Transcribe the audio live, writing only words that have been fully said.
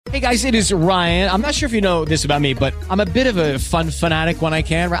Hey guys, it is Ryan. I'm not sure if you know this about me, but I'm a bit of a fun fanatic when I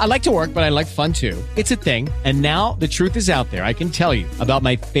can. I like to work, but I like fun too. It's a thing. And now the truth is out there. I can tell you about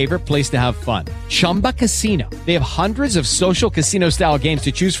my favorite place to have fun. Chumba Casino. They have hundreds of social casino style games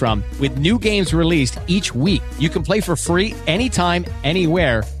to choose from with new games released each week. You can play for free anytime,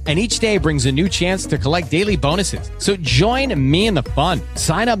 anywhere. And each day brings a new chance to collect daily bonuses. So join me in the fun.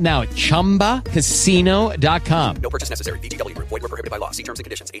 Sign up now at ChumbaCasino.com. No purchase necessary. VGW. Void where prohibited by law. See terms and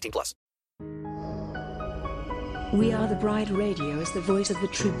conditions. 18+. We Are the Bride Radio is the voice of the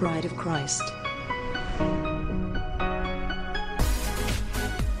true bride of Christ.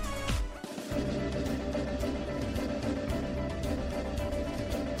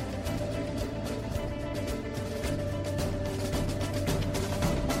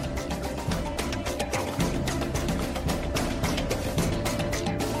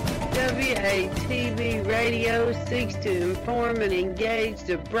 WATB Radio seeks to inform and engage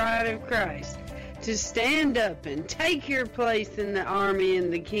the bride of Christ to stand up and take your place in the army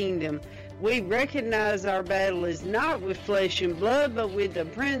and the kingdom. We recognize our battle is not with flesh and blood, but with the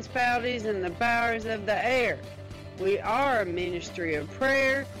principalities and the powers of the air. We are a ministry of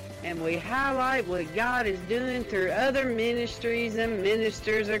prayer, and we highlight what God is doing through other ministries and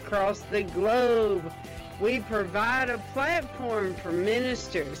ministers across the globe. We provide a platform for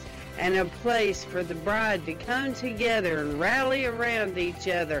ministers and a place for the bride to come together and rally around each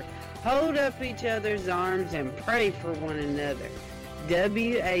other, hold up each other's arms, and pray for one another.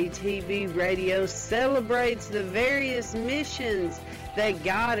 WATB Radio celebrates the various missions that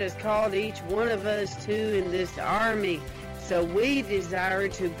God has called each one of us to in this army. So we desire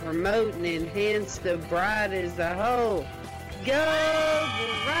to promote and enhance the bride as a whole. Go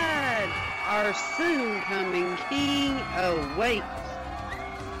bride! Our soon coming King awaits.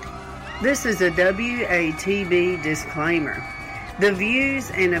 This is a WATB disclaimer. The views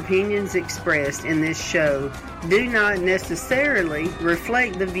and opinions expressed in this show do not necessarily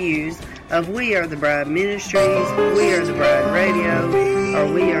reflect the views of We Are the Bride Ministries, We Are the Bride Radio, or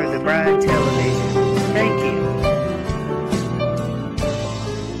We Are the Bride Television. Thank you.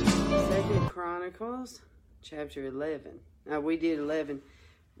 2 Chronicles, chapter 11. Now, we did 11.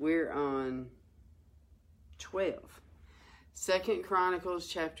 We're on 12. 2 Chronicles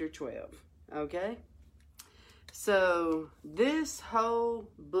chapter 12. Okay? So, this whole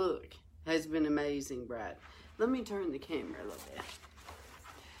book has been amazing, Brad. Let me turn the camera a little bit.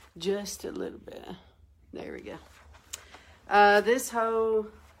 Just a little bit. There we go. This whole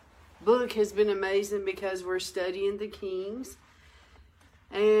book has been amazing because we're studying the kings.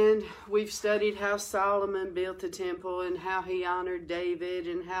 And we've studied how Solomon built the temple and how he honored David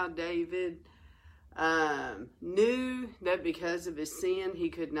and how David knew that because of his sin he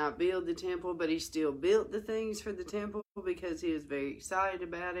could not build the temple, but he still built the things for the temple because he was very excited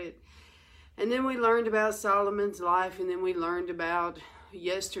about it. And then we learned about Solomon's life, and then we learned about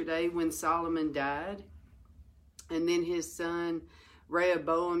yesterday when Solomon died, and then his son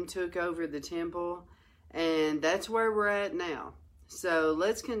Rehoboam took over the temple, and that's where we're at now. So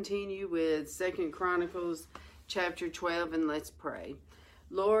let's continue with 2 Chronicles chapter 12, and let's pray.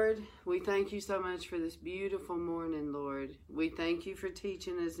 Lord, we thank you so much for this beautiful morning, Lord. We thank you for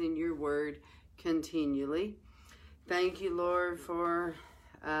teaching us in your word continually. Thank you, Lord, for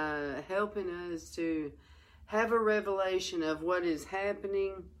helping us to have a revelation of what is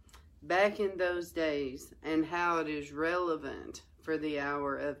happening back in those days and how it is relevant for the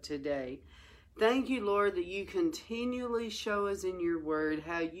hour of today. Thank you, Lord, that you continually show us in your word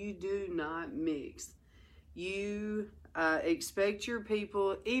how you do not mix. You expect your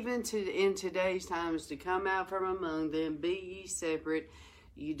people, even in today's times, to come out from among them. Be ye separate.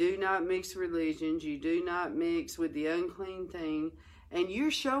 You do not mix religions. You do not mix with the unclean thing. And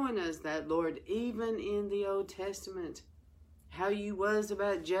you're showing us that, Lord, even in the Old Testament, how you was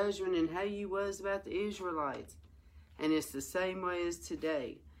about judgment and how you was about the Israelites. And it's the same way as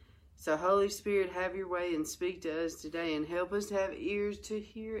today. So, Holy Spirit, have your way and speak to us today and help us to have ears to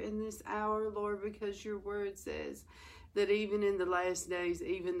hear in this hour, Lord, because your word says that even in the last days,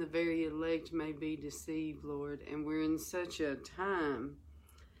 even the very elect may be deceived, Lord. And we're in such a time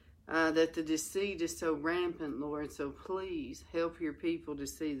that the deceit is so rampant, Lord. So please help your people to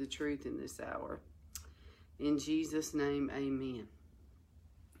see the truth in this hour. In Jesus' name, amen.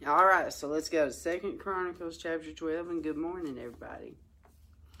 All right, so let's go to 2 Chronicles chapter 12, and good morning, everybody.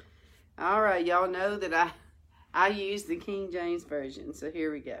 All right, y'all know that I use the King James Version, so here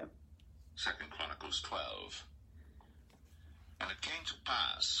we go. 2 Chronicles 12. And it came to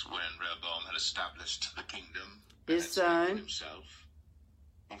pass, when Rehoboam had established the kingdom, his son himself,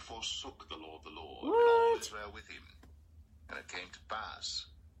 he forsook the Lord, and What? all Israel with him. And it came to pass,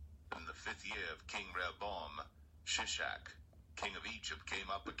 5th year of King Rehoboam, Shishak, king of Egypt, came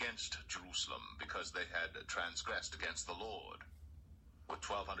up against Jerusalem because they had transgressed against the Lord, with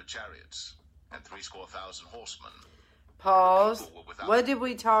 1,200 chariots and 70,000 horsemen. Pause. What did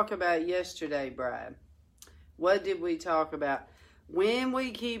we talk about yesterday, Brad? What did we talk about? When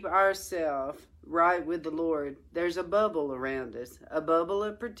we keep ourselves right with the Lord, there's a bubble around us. A bubble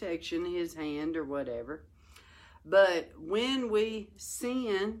of protection, his hand or whatever. But when we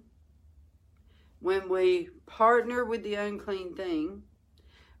sin, when we partner with the unclean thing,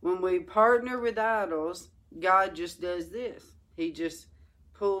 when we partner with idols, God just does this. He just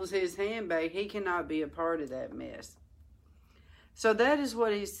pulls his hand back. He cannot be a part of that mess. So that is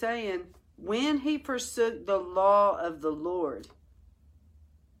what he's saying. When he forsook the law of the Lord,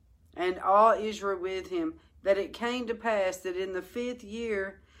 and all Israel with him, that it came to pass that in the 5th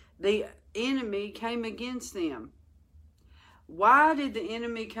year the enemy came against them. Why did the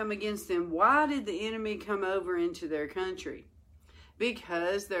enemy come against them? Why did the enemy come over into their country?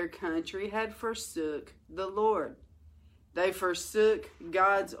 Because their country had forsook the Lord. They forsook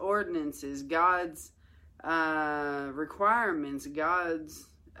God's ordinances, God's requirements, God's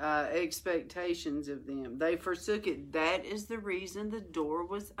expectations of them. They forsook it. That is the reason the door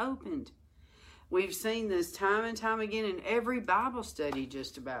was opened. We've seen this time and time again in every Bible study,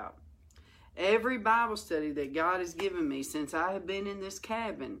 just about. Every Bible study that God has given me since I have been in this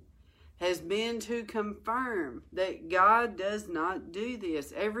cabin has been to confirm that God does not do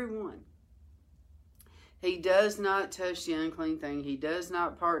this. Everyone. He does not touch the unclean thing. He does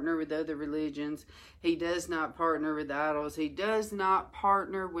not partner with other religions. He does not partner with idols. He does not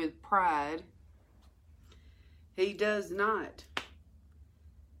partner with pride. He does not.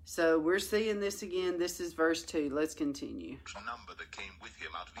 So we're seeing this again. This is verse 2. Let's continue. Number that came with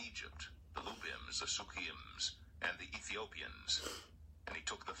him out of Egypt, the Lubims, the Sukkiims, and the Ethiopians. And he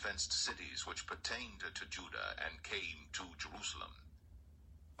took the fenced cities which pertained to Judah and came to Jerusalem.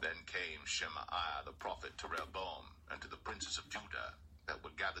 Then came Shemaiah the prophet to Rehoboam and to the princes of Judah that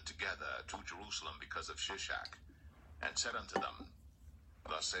were gathered together to Jerusalem because of Shishak, and said unto them,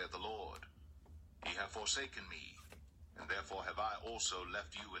 Thus saith the Lord, Ye have forsaken me, and therefore have I also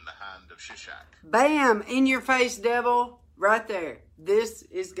left you in the hand of Shishak. Bam! In your face, devil. Right there. This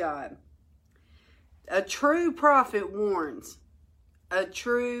is God. A true prophet warns. A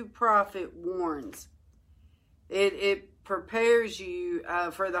true prophet warns. It prepares you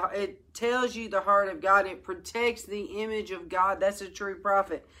it tells you the heart of God. It protects the image of God. That's a true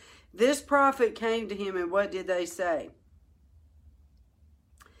prophet. This prophet came to him, and what did they say?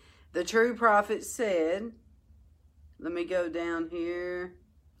 The true prophet said, let me go down here.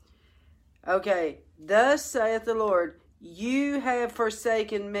 Okay. Thus saith the Lord, you have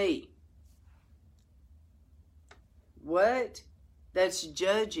forsaken me. What? That's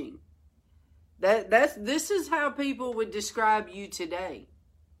judging. This is how people would describe you today.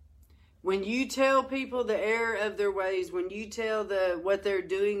 When you tell people the error of their ways, when you tell what they're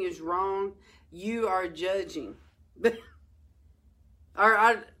doing is wrong, you are judging.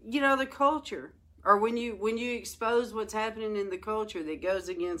 Or the culture. Or when you expose what's happening in the culture that goes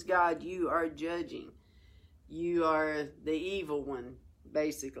against God, you are judging. You are the evil one,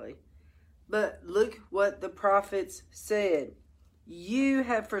 basically. But look what the prophets said. You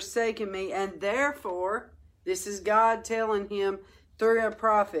have forsaken me, and therefore, this is God telling him through a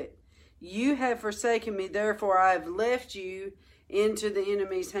prophet, you have forsaken me, therefore I have left you into the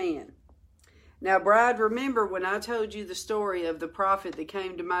enemy's hand. Now, Bride, remember when I told you the story of the prophet that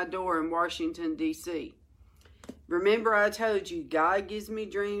came to my door in Washington, D.C. Remember I told you God gives me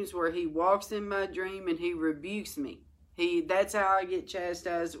dreams where he walks in my dream and he rebukes me. That's how I get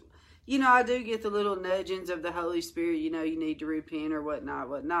chastised. I do get the little nudgings of the Holy Spirit, you need to repent or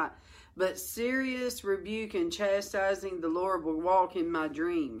whatnot. But serious rebuke and chastising, the Lord will walk in my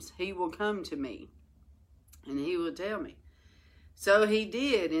dreams. He will come to me and he will tell me. So he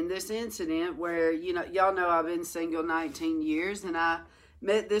did in this incident where, y'all know I've been single 19 years and I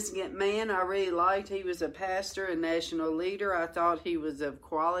met this man I really liked. He was a pastor, a national leader. I thought he was of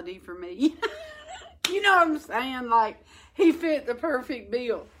quality for me. You know what I'm saying? Like, he fit the perfect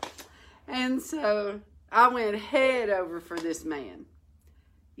bill. And so I went head over for this man.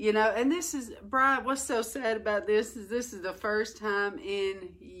 And this is, Brian, what's so sad about this is the first time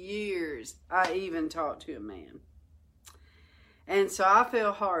in years I even talked to a man. And so I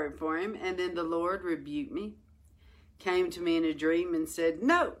felt hard for him. And then the Lord rebuked me, came to me in a dream and said,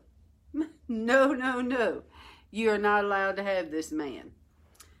 no. You are not allowed to have this man.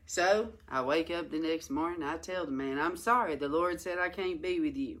 So I wake up the next morning. I tell the man, I'm sorry. The Lord said I can't be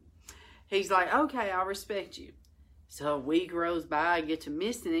with you. He's like, okay, I'll respect you. So a week rolls by, I get to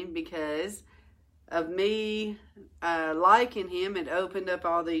missing him because of me liking him. It opened up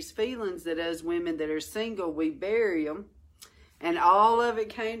all these feelings that as women that are single, we bury them. And all of it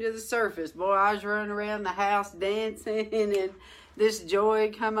came to the surface. Boy, I was running around the house dancing and this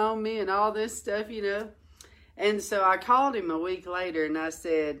joy come on me and all this stuff, you know. And so I called him a week later and I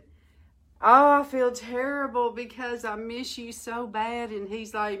said, oh, I feel terrible because I miss you so bad. And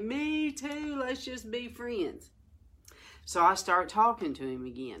he's like, me too, let's just be friends. So I start talking to him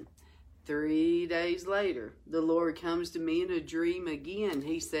again. 3 days later, the Lord comes to me in a dream again.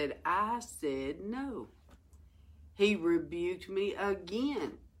 He said, I said no. He rebuked me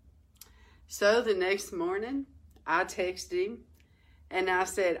again. So the next morning, I texted him and I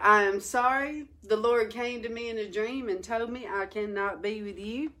said, I am sorry. The Lord came to me in a dream and told me I cannot be with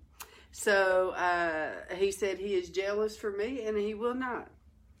you. So he said he is jealous for me and he will not.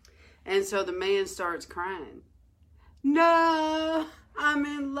 And so the man starts crying. No, I'm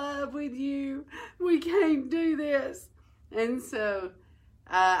in love with you. We can't do this. And so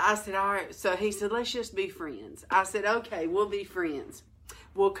I said, all right. So he said, let's just be friends. I said, okay, we'll be friends.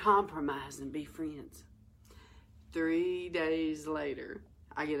 We'll compromise and be friends. 3 days later,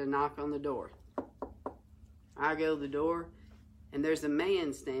 I get a knock on the door. I go to the door, and there's a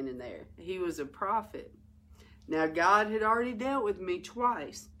man standing there. He was a prophet. Now, God had already dealt with me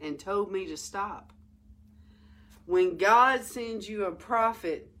twice and told me to stop. When God sends you a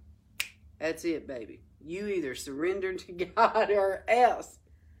prophet, that's it, baby. You either surrender to God or else.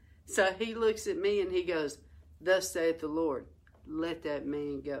 So he looks at me and he goes, thus saith the Lord, let that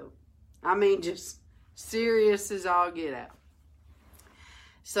man go. I mean, just serious as all get out.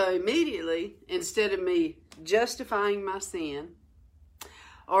 So immediately, instead of me justifying my sin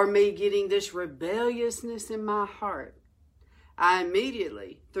or me getting this rebelliousness in my heart, I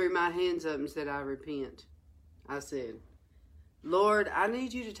immediately threw my hands up and said, I repent. I said, Lord, I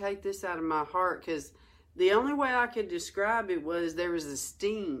need you to take this out of my heart, because the only way I could describe it was there was a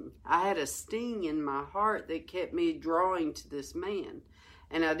sting. I had a sting in my heart that kept me drawing to this man.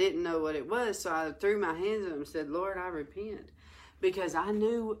 And I didn't know what it was. So I threw my hands up and said, Lord, I repent. Because I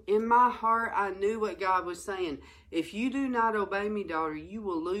knew in my heart, I knew what God was saying. If you do not obey me, daughter, you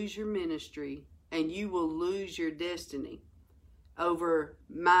will lose your ministry and you will lose your destiny over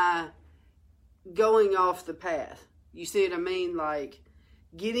my going off the path. You see what I mean? Like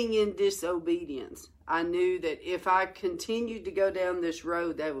getting in disobedience. I knew that if I continued to go down this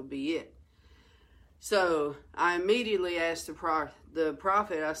road, that would be it. So I immediately asked the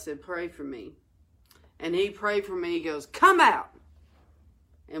prophet, I said, pray for me. And he prayed for me. He goes, come out.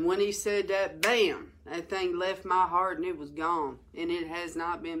 And when he said that, bam, that thing left my heart and it was gone. And it has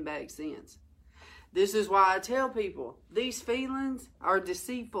not been back since. This is why I tell people, these feelings are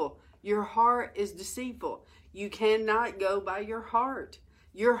deceitful. Your heart is deceitful. You cannot go by your heart.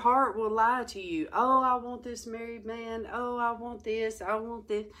 Your heart will lie to you. Oh, I want this married man. Oh, I want this. I want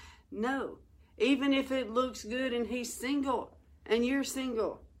this. No. Even if it looks good and he's single and you're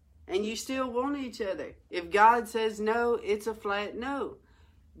single and you still want each other, if God says no, it's a flat no.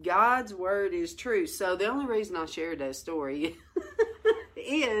 God's word is true. So the only reason I shared that story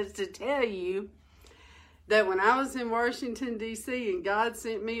is to tell you that when I was in Washington, D.C., and God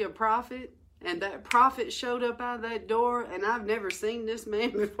sent me a prophet, and that prophet showed up out of that door, and I've never seen this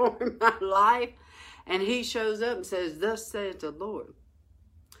man before in my life, and he shows up and says, thus saith the Lord.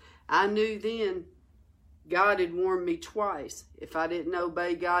 I knew then God had warned me twice. If I didn't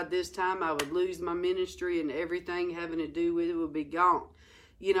obey God this time, I would lose my ministry and everything having to do with it would be gone.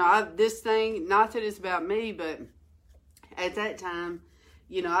 You know, this thing, not that it's about me, but at that time,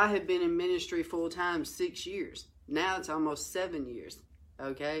 you know, I had been in ministry full time 6 years. Now it's almost 7 years.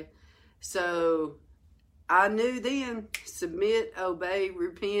 Okay? So I knew then, submit, obey,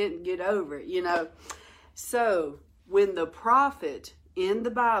 repent, get over it, you know. So when the prophet in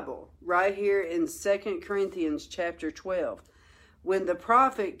the Bible, right here in 2 Corinthians chapter 12, when the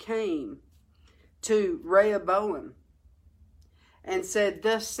prophet came to Rehoboam and said,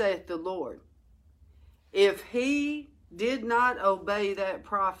 thus saith the Lord, if he did not obey that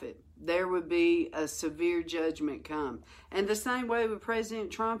prophet, there would be a severe judgment come. And the same way with President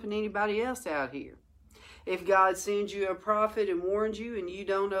Trump and anybody else out here. If God sends you a prophet and warns you and you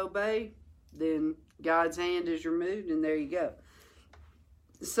don't obey, then God's hand is removed and there you go.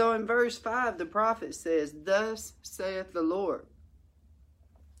 So in verse 5, the prophet says, thus saith the Lord,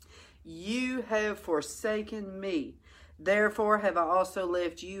 you have forsaken me. Therefore have I also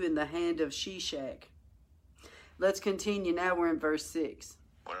left you in the hand of Shishak. Let's continue. Now we're in verse 6.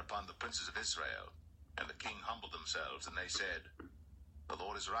 Whereupon the princes of Israel and the king humbled themselves, and they said, the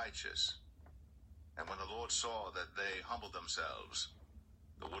Lord is righteous. And when the Lord saw that they humbled themselves,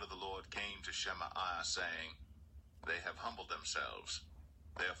 the word of the Lord came to Shemaiah, saying, They have humbled themselves,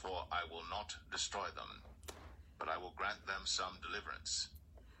 therefore I will not destroy them, but I will grant them some deliverance.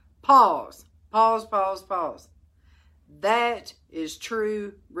 Pause. Pause, pause, pause. That is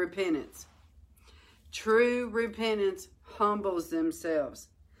true repentance. True repentance humbles themselves.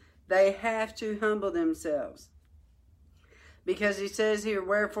 They have to humble themselves. Because he says here,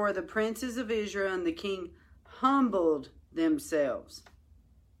 wherefore the princes of Israel and the king humbled themselves.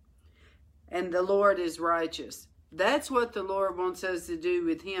 And the Lord is righteous. That's what the Lord wants us to do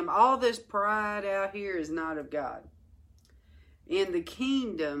with him. All this pride out here is not of God. In the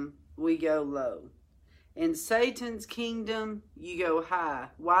kingdom, we go low. In Satan's kingdom, you go high.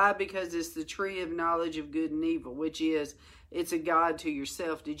 Why? Because it's the tree of knowledge of good and evil, which is, it's a God to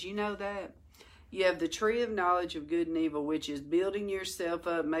yourself. Did you know that? You have the tree of knowledge of good and evil, which is building yourself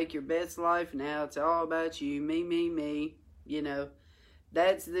up, make your best life now. It's all about you, me, me, me. You know,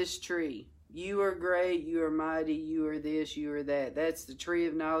 that's this tree. You are great, you are mighty, you are this, you are that. That's the tree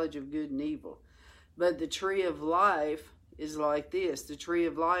of knowledge of good and evil. But the tree of life is like this. The tree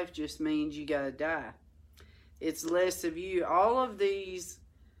of life just means you got to die. It's less of you. All of these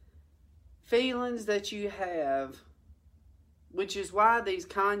feelings that you have, which is why these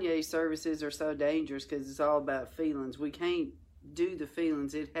Kanye services are so dangerous, because it's all about feelings. We can't do the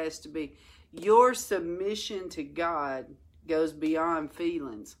feelings. It has to be. Your submission to God goes beyond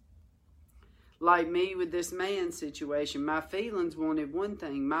feelings. Like me with this man situation. My feelings wanted one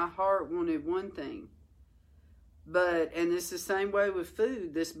thing. My heart wanted one thing. And it's the same way with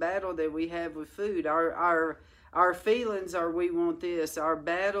food. This battle that we have with food. Our feelings are we want this. Our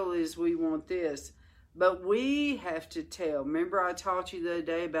battle is we want this. But we have to tell. Remember I taught you the other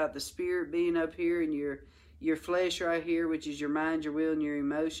day about the spirit being up here and your flesh right here, which is your mind, your will, and your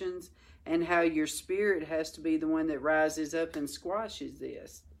emotions. And how your spirit has to be the one that rises up and squashes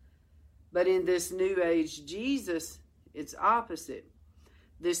this. But in this New Age Jesus, it's opposite.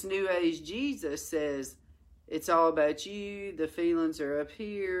 This New Age Jesus says, it's all about you. The feelings are up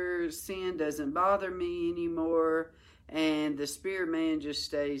here. Sin doesn't bother me anymore. And the spirit man just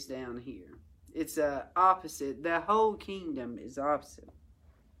stays down here. It's opposite. The whole kingdom is opposite.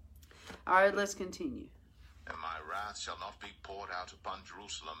 All right, let's continue. And my wrath shall not be poured out upon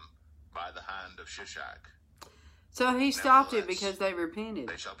Jerusalem by the hand of Shishak. So he stopped it because they repented.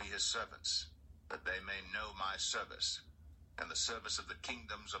 They shall be his servants, that they may know my service, and the service of the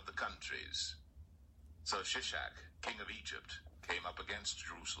kingdoms of the countries. So Shishak, king of Egypt, came up against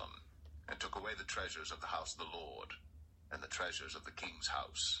Jerusalem, and took away the treasures of the house of the Lord, and the treasures of the king's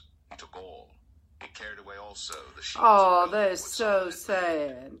house. He took all. He carried away also the sheaves. Oh, that is so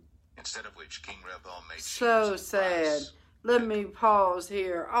sad. Instead of which King Rehoboam made so sad. Let me pause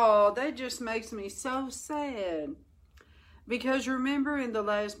here. Oh, that just makes me so sad. Because remember in the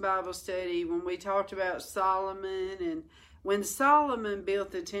last Bible study when we talked about Solomon, and when Solomon built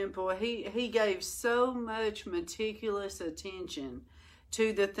the temple, he gave so much meticulous attention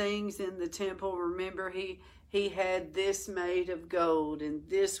to the things in the temple. Remember, he had this made of gold, and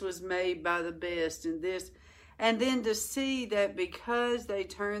this was made by the best, and this. And then to see that because they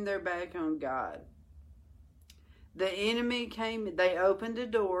turned their back on God, the enemy came, they opened a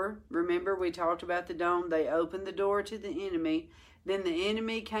door. Remember, we talked about the dome. They opened the door to the enemy. Then the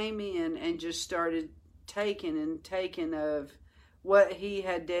enemy came in and just started taking of what he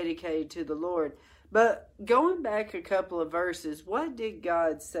had dedicated to the Lord. But going back a couple of verses, what did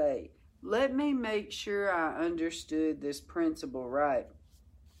God say? Let me make sure I understood this principle right.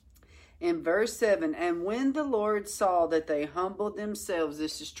 In verse 7, and when the Lord saw that they humbled themselves,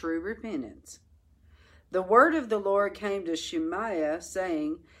 this is true repentance. The word of the Lord came to Shemaiah,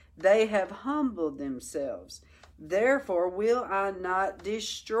 saying, they have humbled themselves. Therefore will I not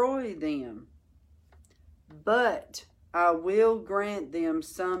destroy them, but I will grant them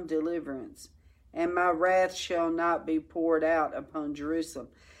some deliverance, and my wrath shall not be poured out upon Jerusalem.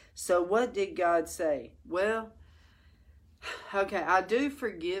 So what did God say? Well, okay, I do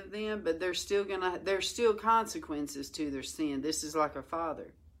forgive them, but there's still consequences to their sin. This is like a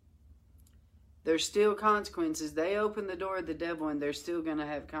father. There's still consequences. They open the door of the devil, and they're still going to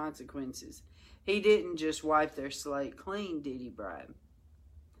have consequences. He didn't just wipe their slate clean, did he, Brad?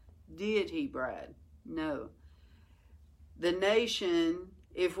 Did he, Brad? No. The nation,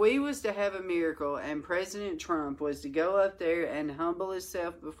 if we was to have a miracle and President Trump was to go up there and humble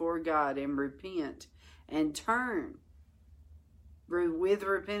himself before God and repent and turn, with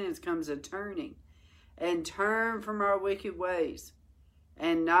repentance comes a turning, and turn from our wicked ways,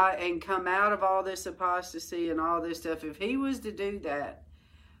 and come out of all this apostasy and all this stuff. If he was to do that,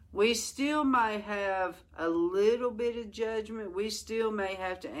 We still may have a little bit of judgment. We still may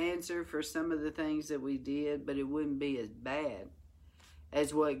have to answer for some of the things that we did, but it wouldn't be as bad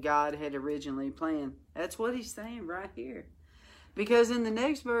as what God had originally planned. That's what he's saying right here. Because in the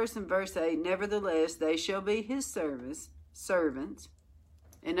next verse, in verse 8, nevertheless, they shall be his servants.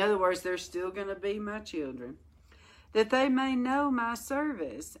 In other words, they're still going to be my children. That they may know my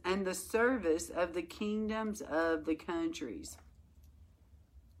service and the service of the kingdoms of the countries.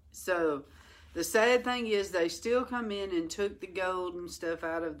 So, the sad thing is they still come in and took the gold and stuff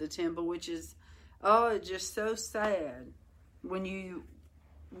out of the temple, which is, it's just so sad. When you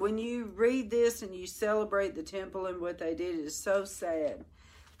read this and you celebrate the temple and what they did, it is so sad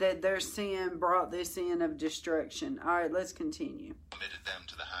that their sin brought this in of destruction. All right, let's continue. Committed them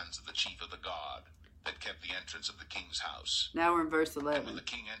to the hands of the chief of the guard that kept the entrance of the king's house. Now we're in verse And 11. when the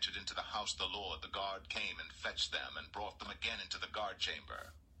king entered into the house of the Lord, the guard came and fetched them and brought them again into the guard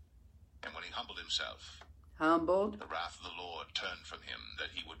chamber. And when he humbled himself, the wrath of the Lord turned from him, that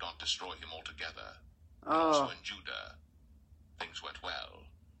he would not destroy him altogether. And also in Judah, things went well.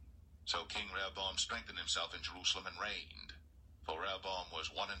 So King Rehoboam strengthened himself in Jerusalem and reigned. For Rehoboam was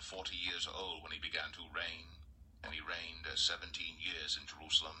 41 years old when he began to reign, and he reigned 17 years in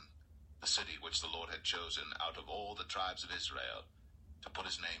Jerusalem, the city which the Lord had chosen out of all the tribes of Israel, to put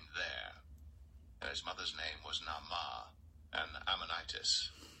his name there. And his mother's name was Naamah, an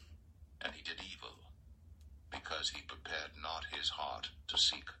Ammonitess. And he did evil, because he prepared not his heart to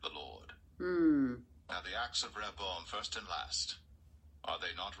seek the Lord. Now the acts of Rehoboam, first and last, are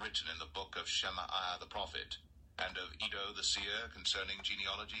they not written in the book of Shemaiah the prophet, and of Iddo the seer concerning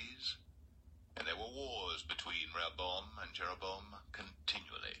genealogies? And there were wars between Rehoboam and Jeroboam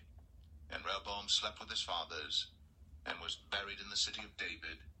continually. And Rehoboam slept with his fathers, and was buried in the city of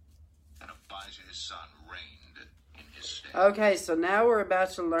David, and Abijah his son reigned in his stead. Okay, so now we're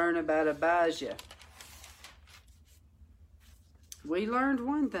about to learn about Abijah. We learned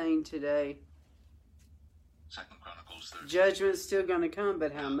one thing today. 2 Chronicles 13. Judgment's still going to come,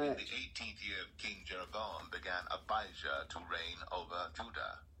 but how In much? the 18th year of King Jeroboam began Abijah to reign over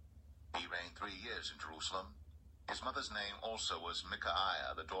Judah. He reigned 3 years in Jerusalem. His mother's name also was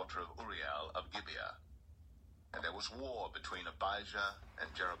Micaiah, the daughter of Uriel of Gibeah. And there was war between Abijah and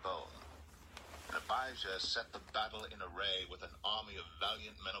Jeroboam. And Abijah set the battle in array with an army of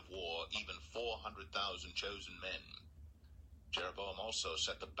valiant men of war, even 400,000 chosen men. Jeroboam also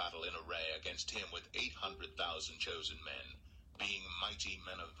set the battle in array against him with 800,000 chosen men, being mighty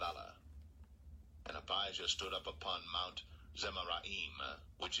men of valor. And Abijah stood up upon Mount Zemaraim,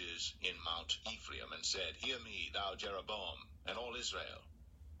 which is in Mount Ephraim, and said, Hear me, thou Jeroboam, and all Israel.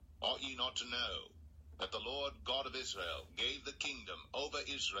 Ought ye not to know that the Lord God of Israel gave the kingdom over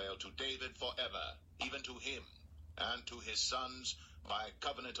Israel to David forever, even to him, and to his sons by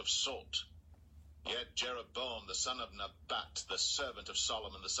covenant of salt? Yet Jeroboam the son of Nebat, the servant of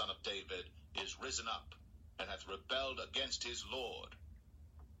Solomon the son of David, is risen up, and hath rebelled against his Lord.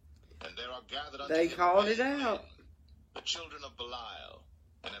 And there are gathered unto They him called it men, out. the children of Belial,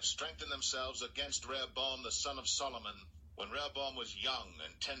 and have strengthened themselves against Rehoboam the son of Solomon, when Rehoboam was young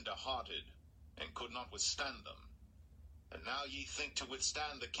and tender-hearted, and could not withstand them. And now ye think to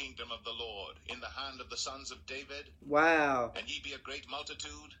withstand the kingdom of the Lord in the hand of the sons of David? Wow. And ye be a great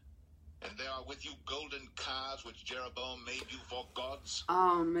multitude? And there are with you golden calves which Jeroboam made you for gods?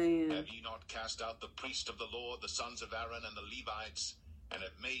 Oh, man. Have ye not cast out the priest of the Lord, the sons of Aaron, and the Levites, and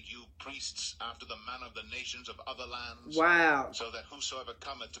have made you priests after the manner of the nations of other lands? Wow. So that whosoever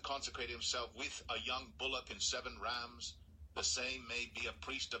cometh to consecrate himself with a young bullock and 7 rams, the same may be a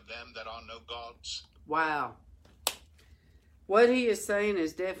priest of them that are no gods? Wow. What he is saying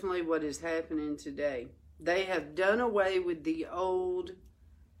is definitely what is happening today. They have done away with the old,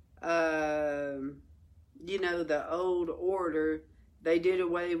 the old order. They did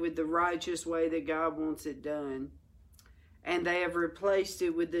away with the righteous way that God wants it done. And they have replaced it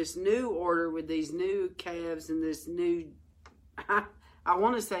with this new order, with these new calves and this new, I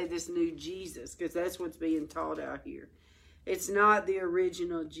want to say this new Jesus, because that's what's being taught out here. It's not the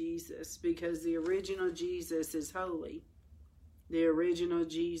original Jesus, because the original Jesus is holy. The original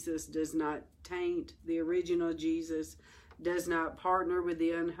Jesus does not taint. The original Jesus does not partner with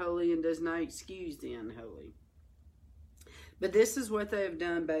the unholy and does not excuse the unholy. But this is what they have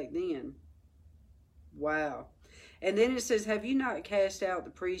done back then. Wow. And then it says, have you not cast out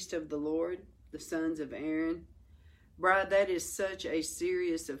the priest of the Lord, the sons of Aaron? Bride, that is such a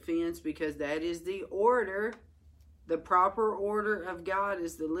serious offense, because that is the order. The proper order of God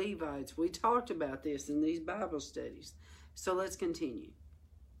is the Levites. We talked about this in these Bible studies. So let's continue.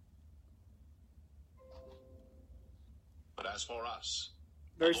 But as for us,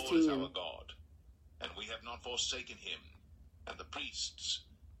 Verse The Lord is 10. our God, and we have not forsaken him. And the priests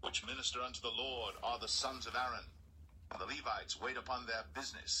which minister unto the Lord are the sons of Aaron, and the Levites wait upon their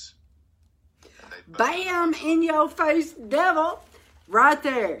business. And they Bam! In your face, devil! Right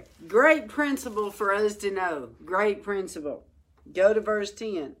there. Great principle for us to know. Great principle. Go to verse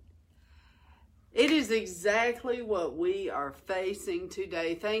 10. It is exactly what we are facing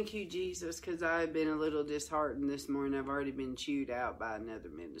today. Thank you, Jesus, because I have been a little disheartened this morning. I've already been chewed out by another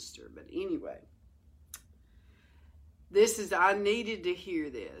minister. But anyway, I needed to hear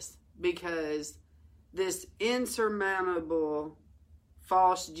this because this insurmountable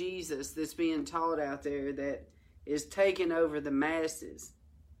false Jesus that's being taught out there that is taking over the masses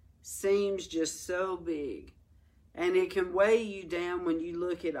seems just so big. And it can weigh you down when you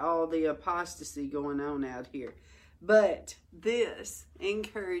look at all the apostasy going on out here. But this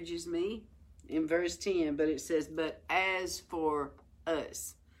encourages me in verse 10. But it says, but as for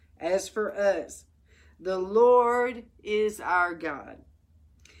us, the Lord is our God.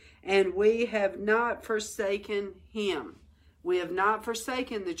 And we have not forsaken him. We have not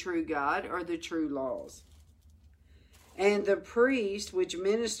forsaken the true God or the true laws. And the priests which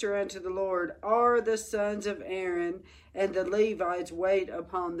minister unto the Lord are the sons of Aaron, and the Levites wait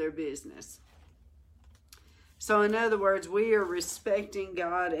upon their business. So in other words, we are respecting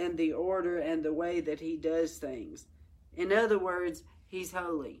God and the order and the way that he does things. In other words, he's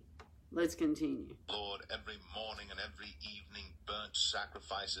holy. Let's continue. Lord, every morning and every evening burnt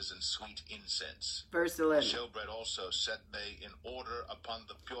sacrifices and sweet incense. Verse 11. Showbread also set they in order upon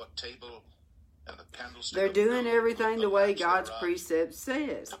the pure table, and the candlestick. They're of doing gold everything with the way lamps God's thereof, precept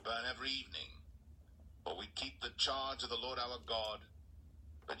says. to burn every evening. For we keep the charge of the Lord our God,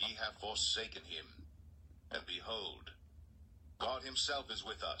 but ye have forsaken him. And behold, God himself is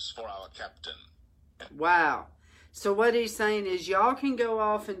with us for our captain. Wow. So what he's saying is y'all can go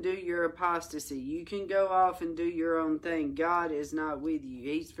off and do your apostasy. You can go off and do your own thing. God is not with you.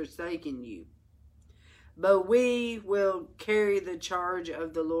 He's forsaken you. But we will carry the charge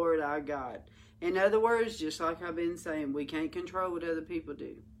of the Lord our God. In other words, just like I've been saying, we can't control what other people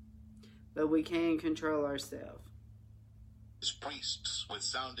do. But we can control ourselves. His priests with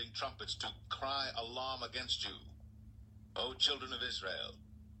sounding trumpets to cry alarm against you. O children of Israel,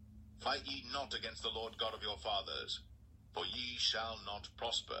 fight ye not against the Lord God of your fathers, for ye shall not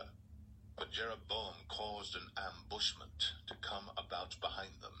prosper. But Jeroboam caused an ambushment to come about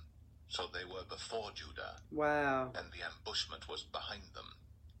behind them. So they were before Judah. Wow. And the ambushment was behind them.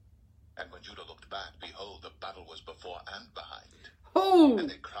 And when Judah looked back, behold, the battle was before and behind. Oh! And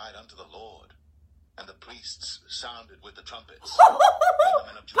they cried unto the Lord. And the priests sounded with the trumpets. And the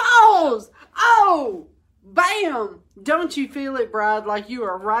men of Judah Pause! Oh! Bam! Don't you feel it, bride, like you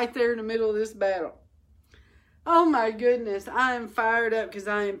are right there in the middle of this battle? Oh my goodness, I am fired up because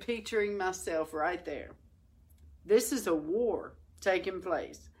I am picturing myself right there. This is a war taking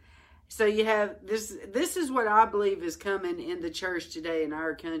place. So you have this is what I believe is coming in the church today in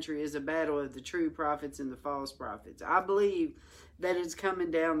our country is a battle of the true prophets and the false prophets. I believe that it's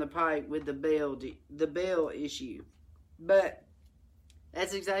coming down the pike with the Baal issue. But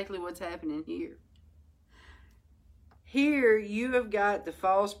that's exactly what's happening here. Here you have got the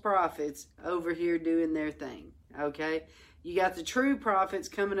false prophets over here doing their thing. Okay? You got the true prophets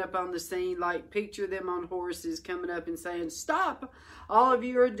coming up on the scene, like picture them on horses coming up and saying, stop, all of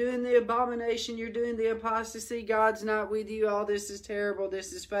you are doing the abomination, you're doing the apostasy, God's not with you, all this is terrible,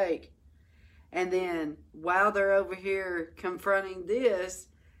 this is fake. And then while they're over here confronting this,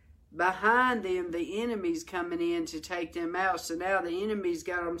 behind them the enemy's coming in to take them out. So now the enemy's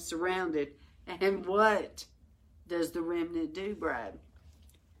got them surrounded. And what does the remnant do, Brad?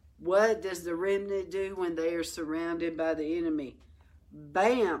 What does the remnant do when they are surrounded by the enemy?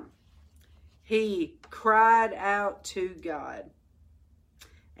 Bam! He cried out to God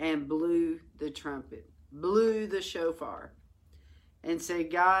and blew the trumpet, blew the shofar, and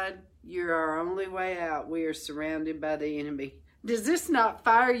said, God, you're our only way out. We are surrounded by the enemy. Does this not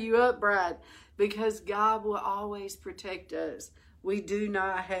fire you up, Brad? Because God will always protect us. We do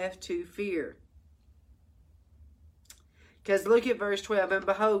not have to fear. Because look at verse 12. And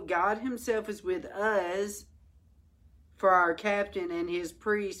behold, God himself is with us for our captain and his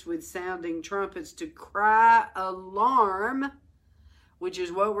priests with sounding trumpets to cry alarm, which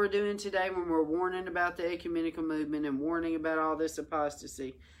is what we're doing today when we're warning about the ecumenical movement and warning about all this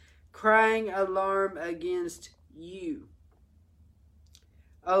apostasy. Crying alarm against you.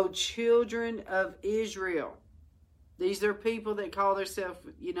 O children of Israel. These are people that call themselves,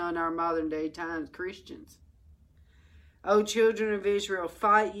 in our modern day times, Christians. O children of Israel,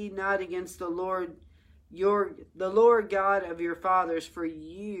 fight ye not against the Lord the Lord God of your fathers, for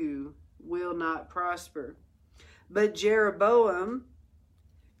you will not prosper. But Jeroboam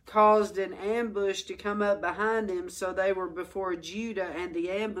caused an ambush to come up behind him, so they were before Judah, and the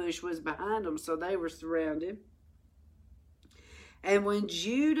ambush was behind them, so they were surrounded. And when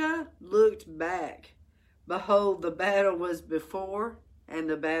Judah looked back, behold, the battle was before, and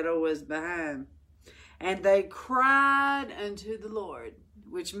the battle was behind. And they cried unto the Lord,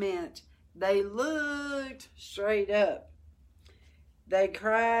 which meant they looked straight up. They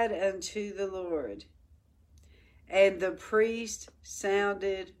cried unto the Lord. And the priest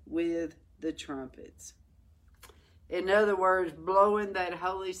sounded with the trumpets. In other words, blowing that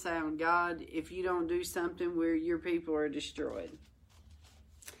holy sound. God, if you don't do something, where your people are destroyed.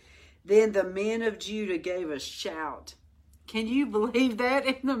 Then the men of Judah gave a shout. Can you believe that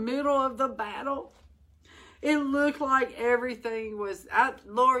in the middle of the battle? It looked like everything was...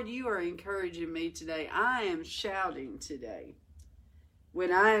 Lord, you are encouraging me today. I am shouting today.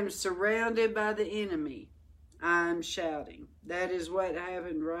 When I am surrounded by the enemy, I am shouting. That is what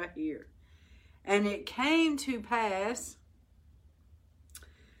happened right here. And it came to pass...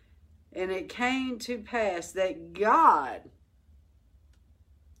 that God...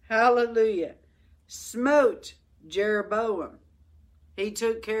 Hallelujah. Smote Jeroboam. He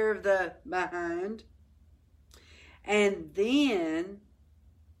took care of the behind. And then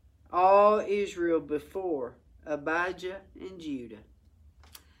all Israel before Abijah and Judah.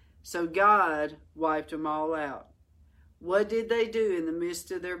 So God wiped them all out. What did they do in the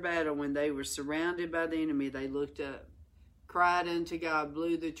midst of their battle when they were surrounded by the enemy? They looked up, cried unto God,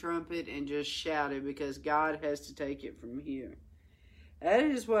 blew the trumpet, and just shouted, because God has to take it from here. That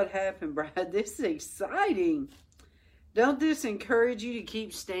is what happened, Brad. This is exciting. Don't this encourage you to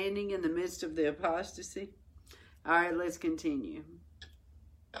keep standing in the midst of the apostasy? All right, let's continue.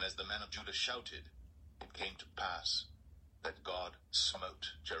 And as the men of Judah shouted, it came to pass that God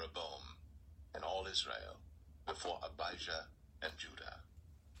smote Jeroboam and all Israel before Abijah and Judah.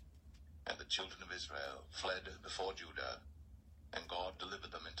 And the children of Israel fled before Judah, and God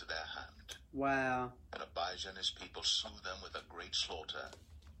delivered them into their hand. Wow. And Abijah and his people slew them with a great slaughter.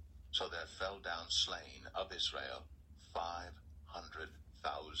 So there fell down slain of Israel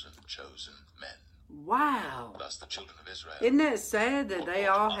 500,000 chosen men. Wow. Thus the children of Israel... Isn't that sad that they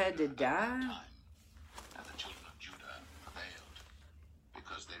all had to die? And the children of Judah prevailed,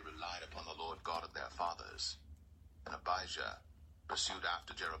 because they relied upon the Lord God of their fathers. And Abijah pursued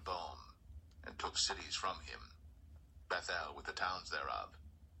after Jeroboam, and took cities from him, Bethel with the towns thereof,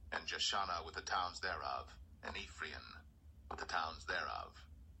 and Jeshanah with the towns thereof, and Ephraim with the towns thereof.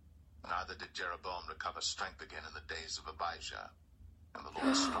 Neither did Jeroboam recover strength again in the days of Abijah, and the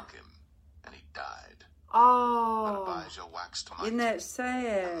Lord struck him, and he died. Oh, but Abijah waxed mighty, isn't that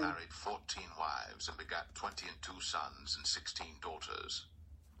sad? and married 14 wives, and begat 22 sons and 16 daughters.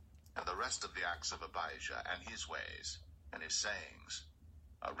 And the rest of the acts of Abijah, and his ways, and his sayings,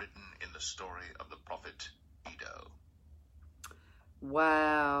 are written in the story of the prophet Iddo.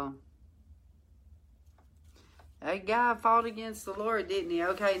 Wow. That guy fought against the Lord, didn't he?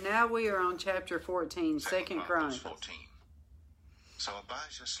 Okay, now we are on chapter 14, 2 Chronicles. 14. So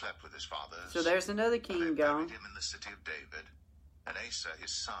Abijah slept with his fathers. So there's another and they king buried gone. him in the city of David. And Asa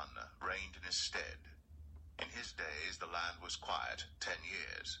his son reigned in his stead. In his days the land was quiet 10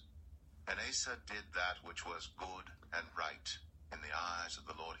 years. And Asa did that which was good and right in the eyes of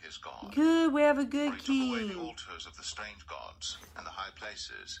the Lord his God. Good, we have a For good he took away the king. altars of the strange gods and the high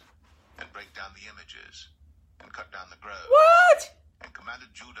places, and brake down the images, and cut down the groves. What? And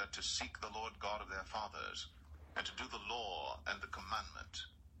commanded Judah to seek the Lord God of their fathers, and to do the law and the commandment.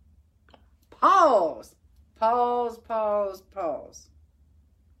 Pause. Pause, pause, pause.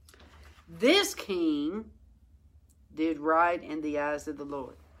 This king did right in the eyes of the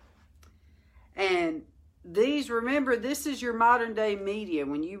Lord. And these, remember, this is your modern day media.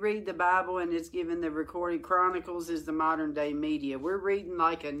 When you read the Bible and it's given the recorded Chronicles is the modern day media. We're reading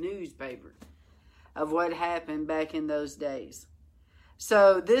like a newspaper of what happened back in those days.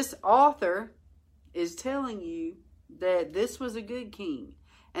 So this author is telling you that this was a good king.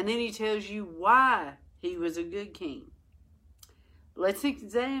 And then he tells you why he was a good king. Let's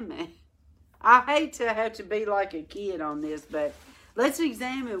examine. I hate to have to be like a kid on this, but let's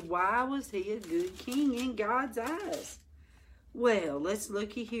examine why was he a good king in God's eyes. Well, let's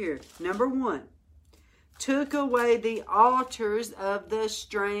look here. Number 1, took away the altars of the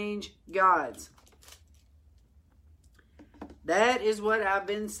strange gods. That is what I've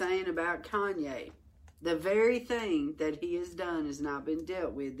been saying about Kanye. The very thing that he has done has not been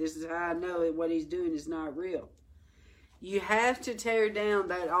dealt with. This is how I know what he's doing is not real. You have to tear down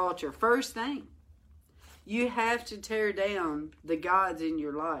that altar. First thing, You have to tear down the gods in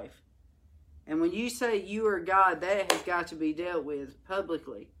your life. And when you say you are God, that has got to be dealt with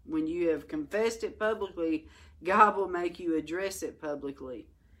publicly. When you have confessed it publicly, God will make you address it publicly.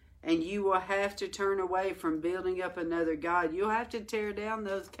 And you will have to turn away from building up another god. You'll have to tear down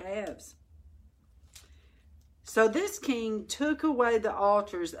those calves. So this king took away the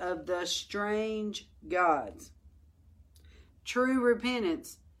altars of the strange gods. True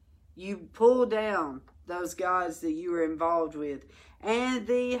repentance, you pull down those gods that you were involved with. And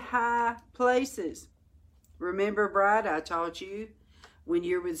the high places. Remember, bride, I taught you, when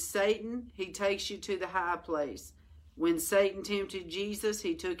you're with Satan, he takes you to the high place. When Satan tempted Jesus,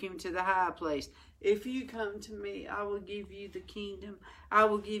 he took him to the high place. If you come to me, I will give you the kingdom. I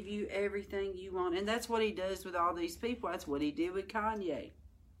will give you everything you want. And that's what he does with all these people. That's what he did with Kanye.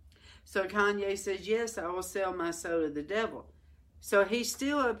 So Kanye says, yes, I will sell my soul to the devil. So he's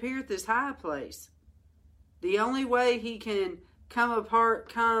still up here at this high place. The only way he can come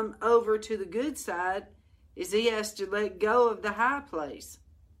over to the good side is he has to let go of the high place.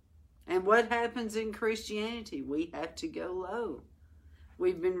 And what happens in Christianity? We have to go low.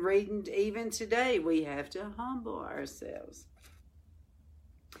 We've been reading even today, we have to humble ourselves.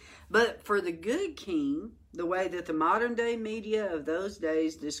 But for the good king, the way that the modern day media of those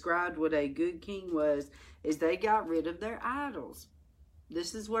days described what a good king was, is they got rid of their idols.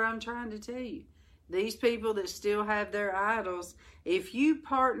 This is what I'm trying to tell you. These people that still have their idols, if you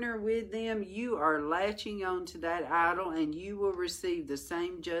partner with them, you are latching on to that idol and you will receive the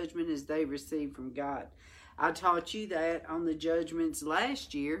same judgment as they received from God. I taught you that on the judgments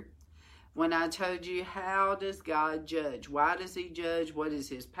last year when I told you, how does God judge? Why does he judge? What is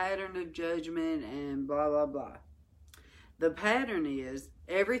his pattern of judgment? And blah, blah, blah. The pattern is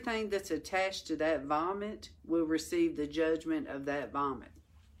everything that's attached to that vomit will receive the judgment of that vomit.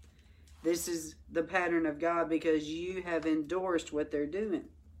 This is the pattern of God because you have endorsed what they're doing.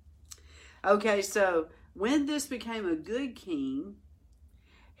 Okay, so when this became a good king,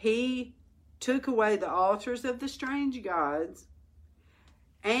 he took away the altars of the strange gods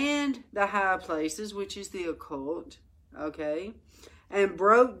and the high places, which is the occult, okay, and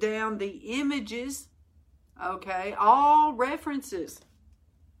broke down the images, okay, all references.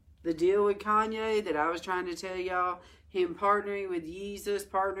 The deal with Kanye that I was trying to tell y'all, him partnering with Jesus,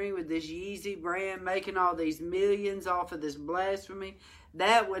 partnering with this Yeezy brand, making all these millions off of this blasphemy,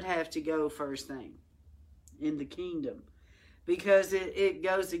 that would have to go first thing in the kingdom. Because it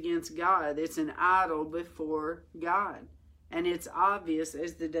goes against God. It's an idol before God. And it's obvious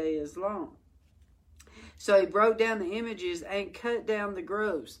as the day is long. So he broke down the images and cut down the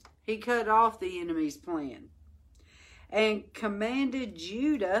groves. He cut off the enemy's plan. And commanded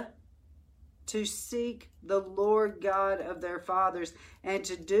Judah to seek the Lord God of their fathers and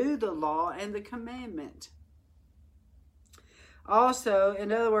to do the law and the commandment. Also,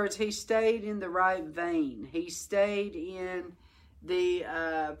 in other words, he stayed in the right vein. He stayed in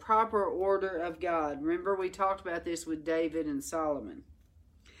the proper order of God. Remember, we talked about this with David and Solomon.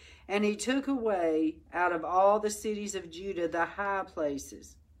 And he took away out of all the cities of Judah the high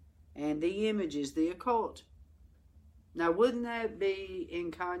places and the images, the occult. Now, wouldn't that be,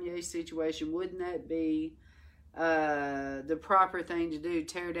 in Kanye's situation, wouldn't that be the proper thing to do?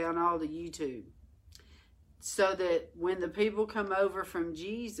 Tear down all the YouTube. So that when the people come over from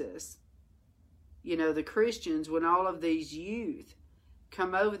Jesus, you know, the Christians, when all of these youth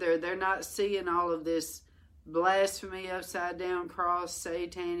come over there, they're not seeing all of this blasphemy, upside down cross,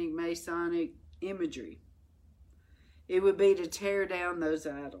 satanic, Masonic imagery. It would be to tear down those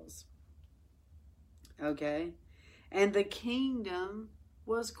idols. Okay? And the kingdom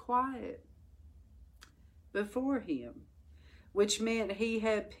was quiet before him, which meant he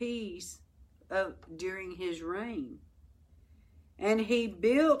had peace during his reign. And he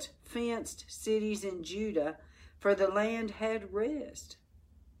built fenced cities in Judah, for the land had rest.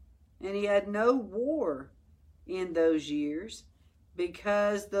 And he had no war in those years,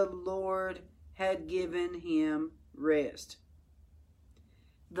 because the Lord had given him rest.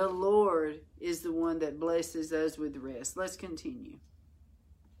 The Lord is the one that blesses us with rest. Let's continue.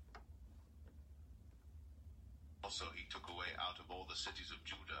 Also he took away out of all the cities of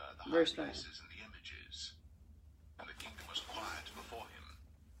Judah the high Verse 5. places and the images, and the kingdom was quiet before him.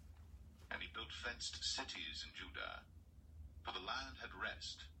 And he built fenced cities in Judah, for the land had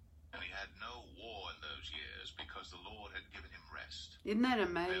rest, and he had no war in those years, because the Lord had given him rest. Isn't that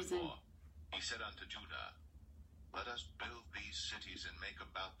amazing? Therefore he said unto Judah, Let us build these cities and make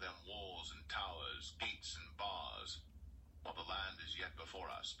about them walls and towers, gates and bars. For the land is yet before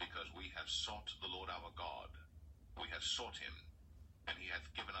us, because we have sought the Lord our God. We have sought him, and he hath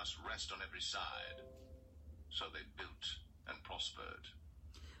given us rest on every side. So they built and prospered.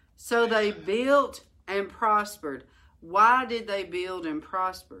 So they built and prospered. Why did they build and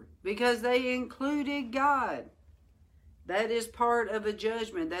prosper? Because they included God. That is part of a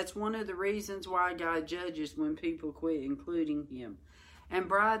judgment. That's one of the reasons why God judges when people quit including Him. And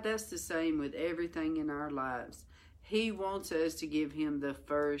bride, that's the same with everything in our lives. He wants us to give Him the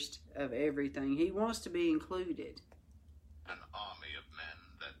first of everything. He wants to be included. An army of men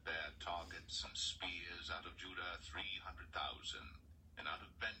that bare targets and spears out of Judah 300,000, and out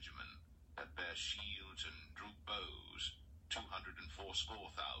of Benjamin that bare shields and drew bows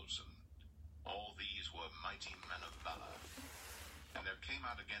 280,000. All these were mighty men of valor. And there came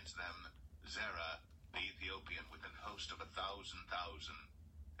out against them Zerah the Ethiopian with an host of 1,000,000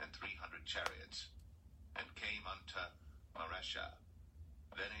 and 300 chariots, and came unto Mareshah.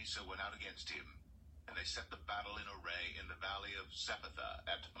 Then Asa went out against him, and they set the battle in array in the valley of Zephathah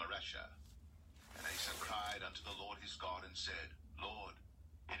at Mareshah. And Asa cried unto the Lord his God, and said, Lord,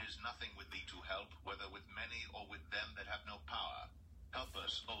 it is nothing with thee to help, whether with many or with them that have no power. Help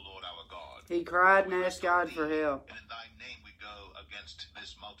us, O Lord our God. He cried and asked God for help. And in thy name we go against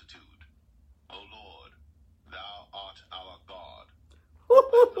this multitude. O Lord, thou art our God.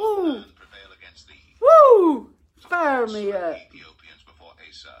 Let no man prevail against thee. Woo! So Fire God me slew up. the Ethiopians before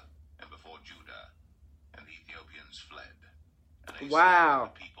Asa and before Judah, and the Ethiopians fled. And Asa Wow.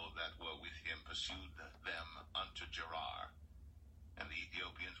 and the people that were with him pursued them unto Gerar. And the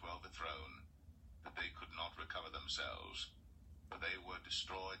Ethiopians were overthrown, that they could not recover themselves, for they were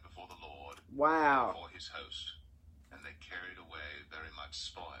destroyed before the Lord, Wow. before his host, and they carried away very much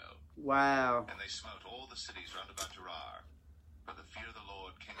spoil. Wow. And they smote all the cities round about Gerar, for the fear of the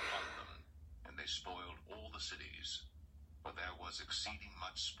Lord came upon them, and they spoiled all the cities, for there was exceeding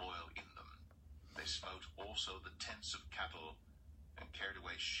much spoil in them. They smote also the tents of cattle, and carried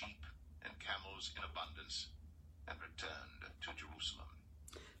away sheep and camels in abundance, and returned to Jerusalem.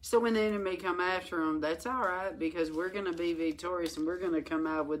 So when the enemy come after them, that's all right, because we're going to be victorious and we're going to come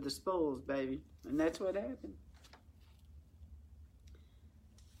out with the spoils, baby. And that's what happened.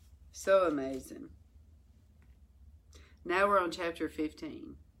 So amazing. Now we're on chapter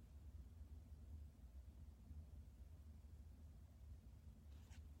 15.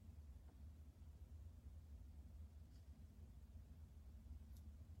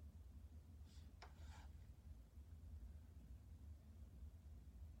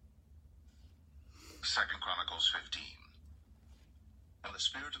 Second Chronicles 15. And the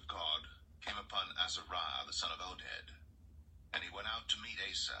Spirit of God came upon Azariah the son of Oded, and he went out to meet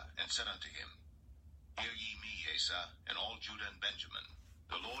Asa, and said unto him, Hear ye me, Asa, and all Judah and Benjamin.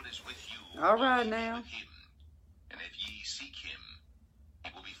 The Lord is with you. All right ye be now. with him. And if ye seek him, he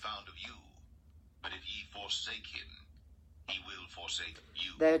will be found of you. But if ye forsake him, he will forsake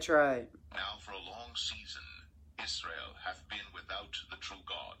you. That's right. Now for a long season Israel hath been without the true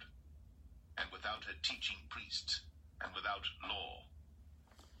God, and without a teaching priest, and without law.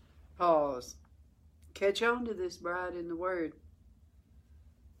 Pause. Catch on to this, bride, in the word.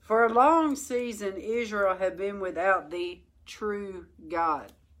 For a long season, Israel had been without the true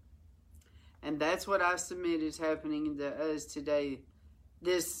God. And that's what I submit is happening to us today.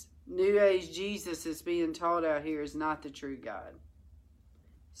 This New Age Jesus that's being taught out here is not the true God.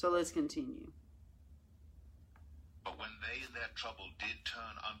 So let's continue. But when they in their trouble did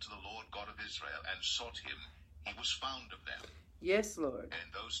turn unto the Lord God of Israel, and sought him, he was found of them. Yes, Lord. And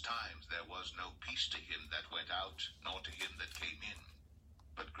in those times there was no peace to him that went out, nor to him that came in.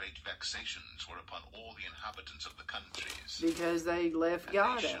 But great vexations were upon all the inhabitants of the countries. Because they left And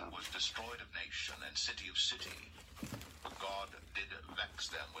God nation out. was destroyed of nation, and city of city. For God did vex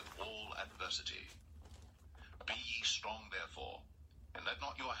them with all adversity. Be ye strong therefore, and let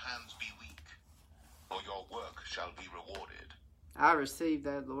not your hands be weak, for your work shall be rewarded. I receive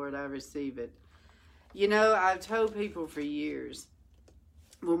that, Lord. I receive it. You know, I've told people for years,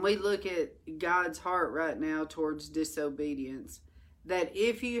 when we look at God's heart right now towards disobedience, that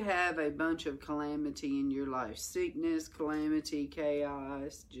if you have a bunch of calamity in your life, sickness, calamity,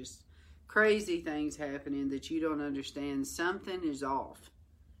 chaos, just crazy things happening that you don't understand, something is off.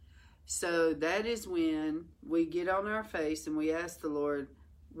 So that is when we get on our face and we ask the Lord,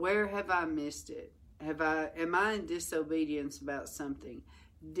 where have I missed it? Am I in disobedience about something?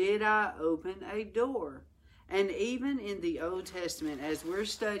 Did I open a door? And even in the Old Testament, as we're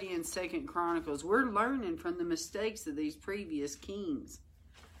studying 2 Chronicles, we're learning from the mistakes of these previous kings.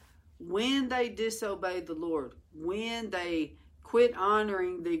 When they disobeyed the Lord, when they quit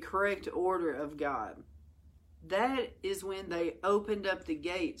honoring the correct order of God, that is when they opened up the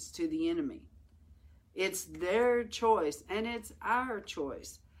gates to the enemy. It's their choice, and it's our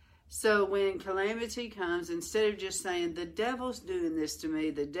choice. So when calamity comes, instead of just saying, the devil's doing this to me,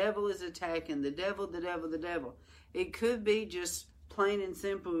 the devil is attacking, the devil, it could be just plain and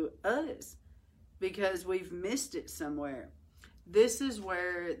simple us, because we've missed it somewhere. This is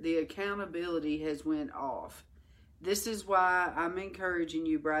where the accountability has went off. This is why I'm encouraging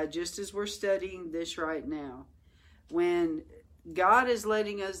you, bride, just as we're studying this right now. When God is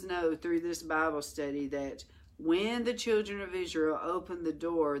letting us know through this Bible study that when the children of Israel opened the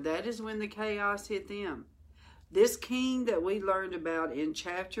door, that is when the chaos hit them. This king that we learned about in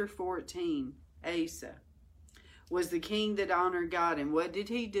chapter 14, Asa, was the king that honored God. And what did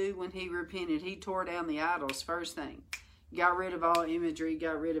he do when he repented? He tore down the idols, first thing. Got rid of all imagery,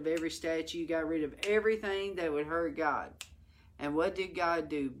 got rid of every statue, got rid of everything that would hurt God. And what did God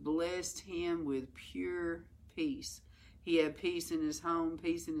do? Blessed him with pure peace. He had peace in his home,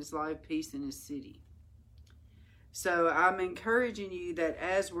 peace in his life, peace in his city. So I'm encouraging you that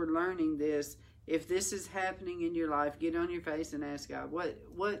as we're learning this, if this is happening in your life, get on your face and ask God,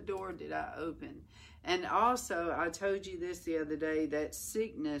 what door did I open? And also, I told you this the other day, that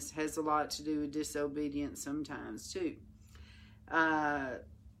sickness has a lot to do with disobedience sometimes too.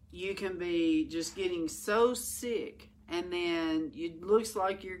 You can be just getting so sick, and then it looks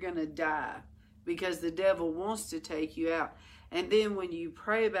like you're going to die because the devil wants to take you out. And then when you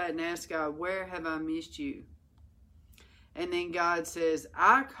pray about it and ask God, where have I missed you? And then God says,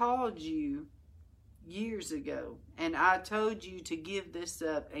 I called you years ago, and I told you to give this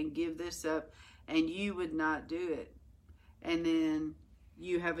up and give this up, and you would not do it. And then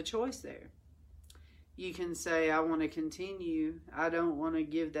you have a choice there. You can say, I want to continue. I don't want to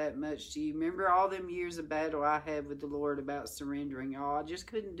give that much to you. Remember all them years of battle I had with the Lord about surrendering? Oh, I just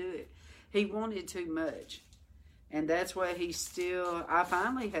couldn't do it. He wanted too much. And that's why I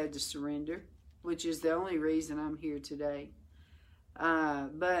finally had to surrender, which is the only reason I'm here today.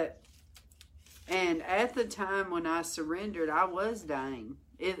 And at the time when I surrendered, I was dying.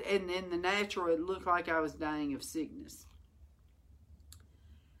 And in the natural, it looked like I was dying of sickness.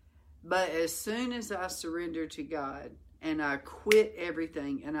 But as soon as I surrendered to God and I quit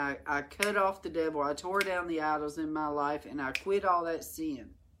everything and I cut off the devil, I tore down the idols in my life and I quit all that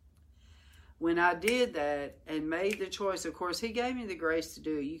sin. When I did that and made the choice, of course, he gave me the grace to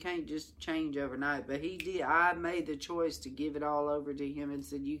do it. You can't just change overnight, but he did. I made the choice to give it all over to him and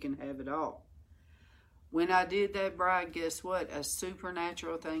said, you can have it all. When I did that, bride, guess what? A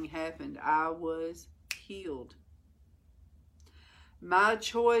supernatural thing happened. I was healed. My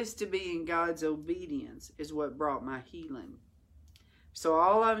choice to be in God's obedience is what brought my healing. So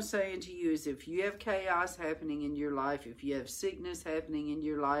all I'm saying to you is if you have chaos happening in your life, if you have sickness happening in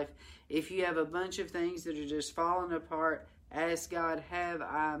your life, if you have a bunch of things that are just falling apart, ask God, have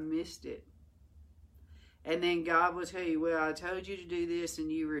I missed it? And then God will tell you, well, I told you to do this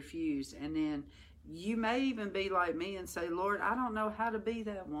and you refused. And then you may even be like me and say, Lord, I don't know how to be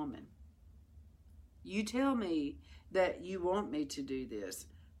that woman. You tell me that you want me to do this,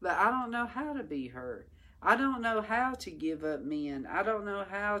 but I don't know how to be her. I don't know how to give up men. I don't know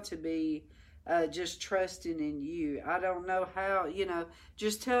how to be just trusting in you. I don't know how,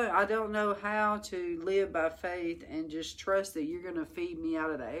 I don't know how to live by faith and just trust that you're going to feed me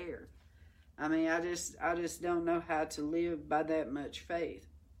out of the air. I mean, I just don't know how to live by that much faith.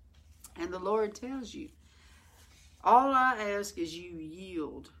 And the Lord tells you, all I ask is you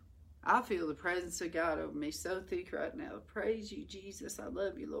yield. I feel the presence of God over me so thick right now. Praise you, Jesus. I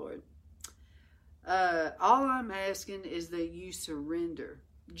love you, Lord. All I'm asking is that you surrender.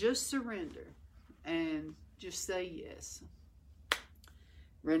 Just surrender. And just say yes.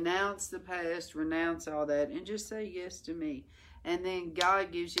 Renounce the past. Renounce all that. And just say yes to me. And then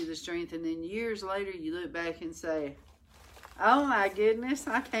God gives you the strength. And then years later, you look back and say, oh my goodness,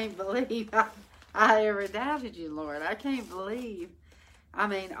 I can't believe I ever doubted you, Lord. I can't believe. I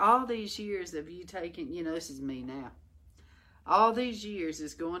mean, all these years of you taking, this is me now. All these years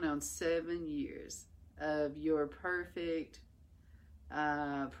is going on 7 years of your perfect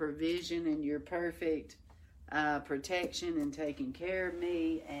provision and your perfect protection and taking care of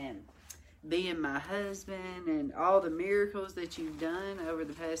me and being my husband and all the miracles that you've done over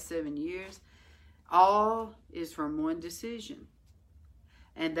the past 7 years. All is from one decision.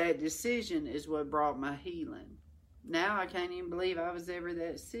 And that decision is what brought my healing. Now I can't even believe I was ever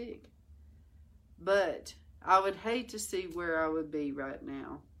that sick. But I would hate to see where I would be right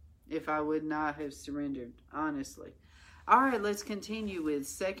now if I would not have surrendered, honestly. All right, let's continue with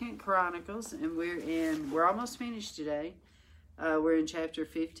 2 Chronicles, and we're almost finished today. We're in chapter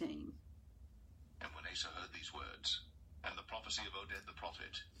 15. And when Asa heard these words, and the prophecy of Oded the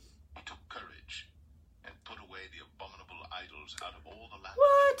prophet, he took courage and put away the abominable idols out of all the land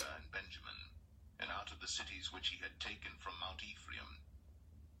What? that he burned.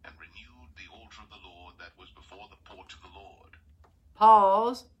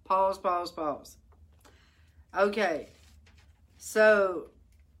 Pause. Okay. So,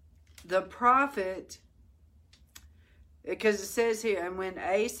 the prophet, because it says here, and when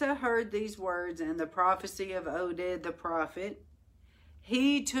Asa heard these words and the prophecy of Oded the prophet,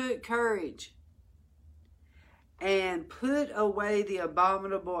 he took courage and put away the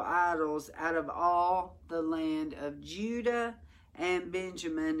abominable idols out of all the land of Judah and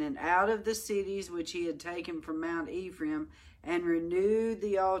Benjamin, and out of the cities which he had taken from Mount Ephraim, and renewed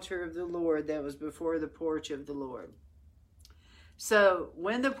the altar of the Lord that was before the porch of the Lord. So,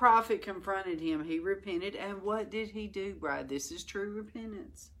 when the prophet confronted him, he repented. And what did he do, bride? This is true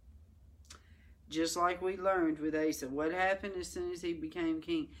repentance. Just like we learned with Asa. What happened as soon as he became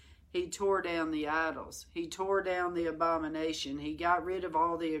king? He tore down the idols. He tore down the abomination. He got rid of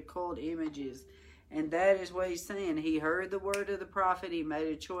all the occult images. And that is what he's saying. He heard the word of the prophet. He made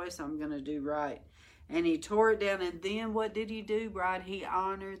a choice. I'm going to do right. And he tore it down. And then what did he do, bride? He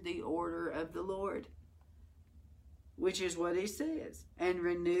honored the order of the Lord. Which is what he says. And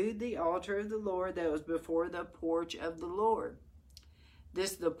renewed the altar of the Lord that was before the porch of the Lord.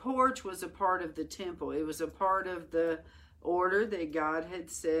 The porch was a part of the temple. It was a part of the order that God had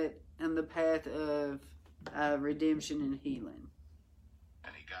set in the path of redemption and healing.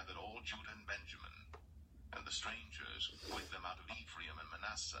 And he gathered all Judah and Benjamin, and the strangers with them out of Ephraim and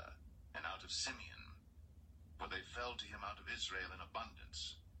Manasseh, and out of Simeon. For they fell to him out of Israel in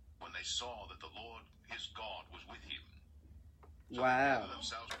abundance, when they saw that the Lord his God was with him. So wow.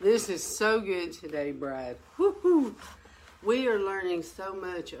 This is so good today, Brad. Woo-hoo. We are learning so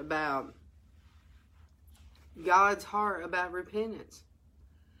much about God's heart about repentance.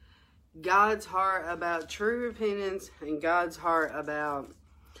 God's heart about true repentance, and God's heart about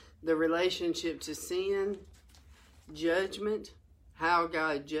the relationship to sin, judgment, how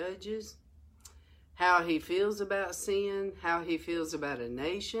God judges, how he feels about sin, how he feels about a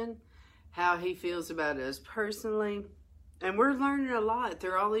nation, how he feels about us personally. And we're learning a lot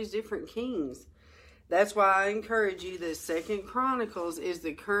through all these different kings. That's why I encourage you that 2 Chronicles is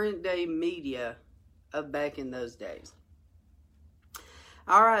the current day media of back in those days.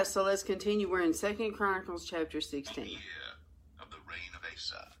 Alright, so let's continue. We're in 2 Chronicles chapter 16. The year of the reign of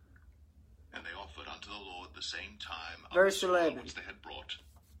Asa. And they offered unto the Lord the same time Verse of the 11. which they had brought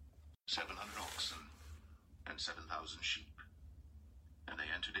 700 oxen and 7,000 sheep. And they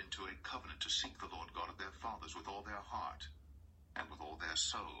entered into a covenant to seek the Lord God of their fathers with all their heart and with all their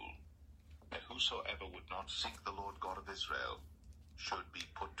soul. And whosoever would not seek the Lord God of Israel should be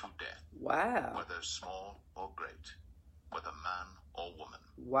put to death. Wow. Whether small or great, whether man or woman.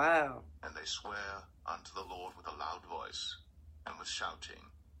 Wow. And they swear unto the Lord with a loud voice, and with shouting,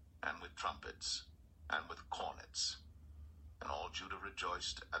 and with trumpets, and with cornets. And all Judah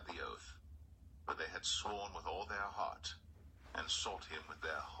rejoiced at the oath, for they had sworn with all their heart, and sought him with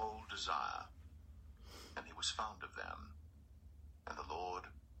their whole desire. And he was found of them, and the Lord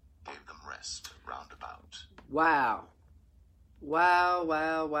gave them rest round about. Wow. Wow,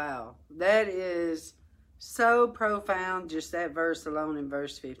 wow, wow. That is so profound, just that verse alone in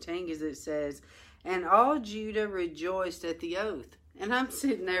verse 15, because it says, and all Judah rejoiced at the oath. And I'm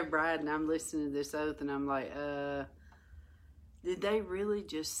sitting there, Bride, and I'm listening to this oath, and I'm like, did they really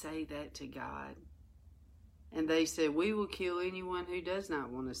just say that to God? And they said, we will kill anyone who does not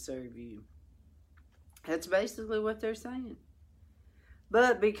want to serve you. That's basically what they're saying.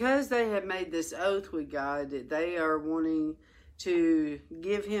 But because they have made this oath with God that they are wanting to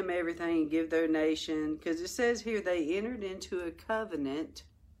give him everything, give their nation, because it says here they entered into a covenant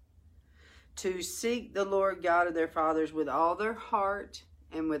to seek the Lord God of their fathers with all their heart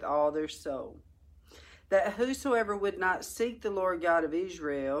and with all their soul. That whosoever would not seek the Lord God of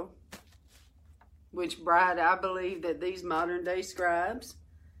Israel, which, Bride, I believe that these modern day scribes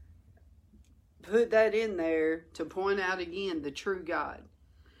put that in there to point out again the true God.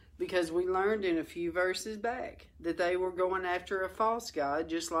 Because we learned in a few verses back that they were going after a false God,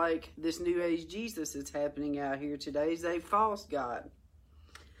 just like this New Age Jesus that's happening out here today is a false God.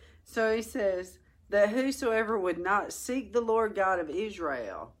 So he says that whosoever would not seek the Lord God of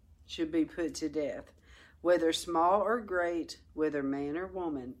Israel should be put to death, whether small or great, whether man or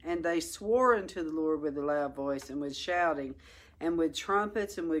woman. And they swore unto the Lord with a loud voice, and with shouting, and with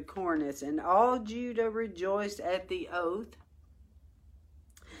trumpets, and with cornets. And all Judah rejoiced at the oath,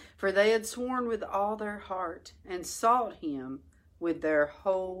 for they had sworn with all their heart, and sought him with their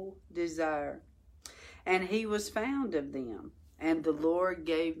whole desire. And he was found of them, and the Lord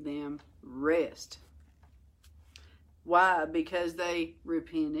gave them rest. Why? Because they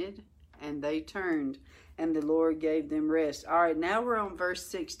repented, and they turned, and the Lord gave them rest. All right, now we're on verse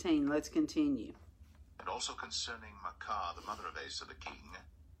 16. Let's continue. And also concerning Maachah, the mother of Asa the king,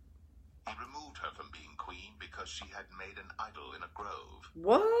 he removed her from being queen because she had made an idol in a grove.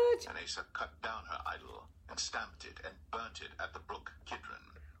 What? And Asa cut down her idol and stamped it and burnt it at the brook Kidron.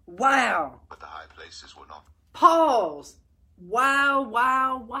 Wow. But the high places were not. Pause. Wow,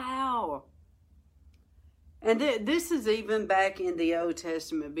 wow, wow. And this is even back in the Old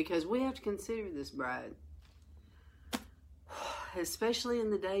Testament, because we have to consider this, bride. Especially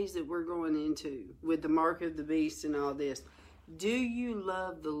in the days that we're going into with the mark of the beast and all this. Do you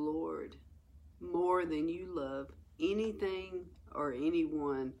love the Lord more than you love anything or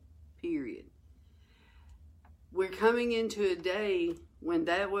anyone, period? We're coming into a day when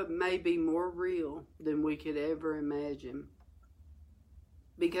that may be more real than we could ever imagine.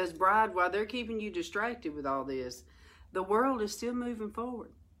 Because, bride, while they're keeping you distracted with all this, the world is still moving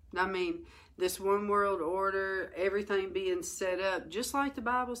forward. I mean, this one world order, everything being set up, just like the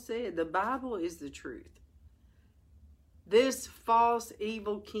Bible said, the Bible is the truth. This false,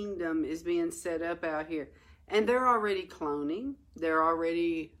 evil kingdom is being set up out here. And they're already cloning. They're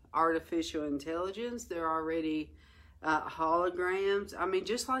already artificial intelligence. They're already holograms. I mean,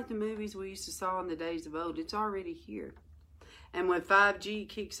 just like the movies we used to saw in the days of old, it's already here. And when 5G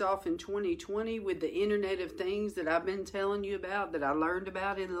kicks off in 2020 with the Internet of Things that I've been telling you about, that I learned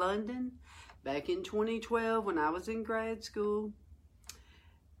about in London back in 2012 when I was in grad school,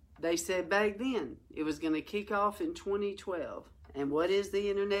 they said back then it was going to kick off in 2012. And what is the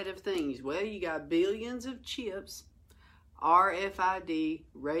Internet of Things? Well, you got billions of chips, RFID,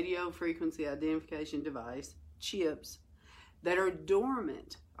 radio frequency identification device, chips, that are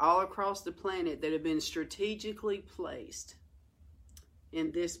dormant all across the planet that have been strategically placed in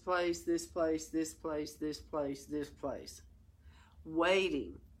this place, this place, this place, this place, this place,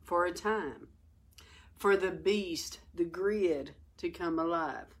 waiting for a time for the beast, the grid, to come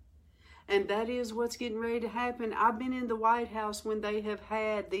alive. And that is what's getting ready to happen. I've been in the White House when they have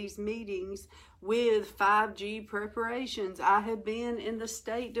had these meetings with 5G preparations. I have been in the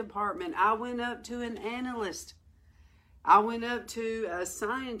State Department. I went up to an analyst. I went up to a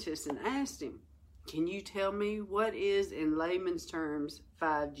scientist and asked him, can you tell me what is, in layman's terms,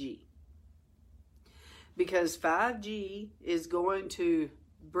 5G? Because 5G is going to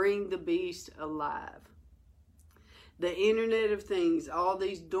bring the beast alive. The Internet of Things, all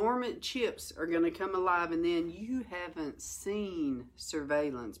these dormant chips are going to come alive, and then you haven't seen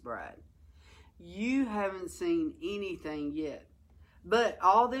surveillance, bride. You haven't seen anything yet. But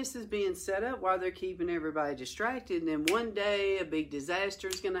all this is being set up while they're keeping everybody distracted. And then one day a big disaster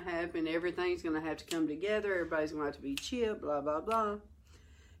is going to happen. Everything's going to have to come together. Everybody's going to have to be chipped, blah, blah, blah.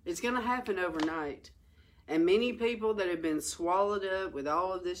 It's going to happen overnight. And many people that have been swallowed up with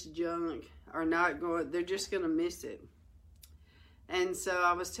all of this junk are not going, they're just going to miss it. And so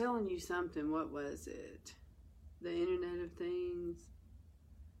I was telling you something. What was it? The Internet of Things.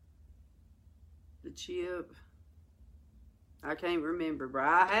 The chip. I can't remember, bro.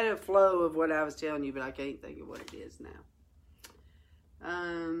 I had a flow of what I was telling you, but I can't think of what it is now.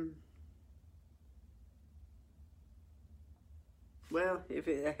 Well, if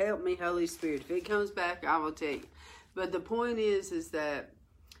it help me, Holy Spirit, if it comes back, I will tell you. But the point is that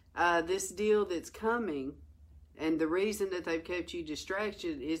this deal that's coming, and the reason that they've kept you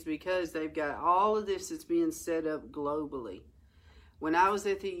distracted is because they've got all of this that's being set up globally. When I was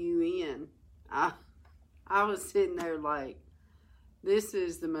at the UN, I was sitting there like, this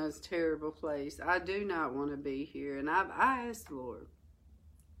is the most terrible place. I do not want to be here. And I asked the Lord,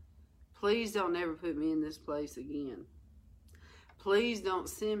 please don't ever put me in this place again. Please don't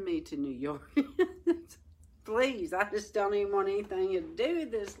send me to New York. Please, I just don't even want anything to do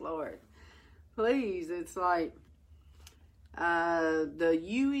with this, Lord. Please, it's like the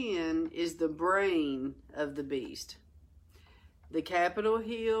UN is the brain of the beast. The Capitol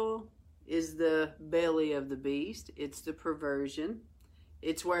Hill is the belly of the beast. It's the perversion.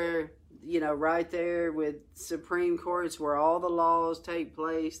 It's where, right there with Supreme Courts, where all the laws take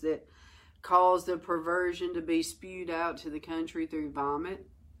place that cause the perversion to be spewed out to the country through vomit.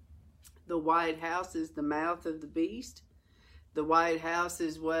 The White House is the mouth of the beast. The White House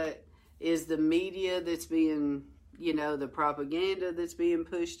is what is the media that's being, the propaganda that's being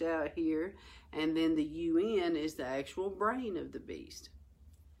pushed out here. And then the UN is the actual brain of the beast.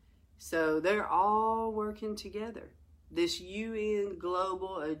 So they're all working together. This UN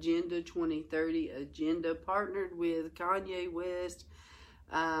Global Agenda 2030 agenda, partnered with Kanye West,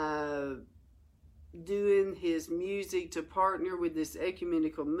 doing his music to partner with this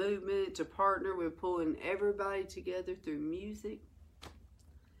ecumenical movement, to partner with pulling everybody together through music.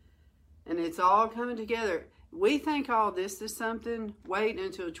 And it's all coming together. We think all this is something. Wait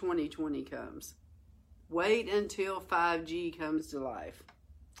until 2020 comes. Wait until 5G comes to life.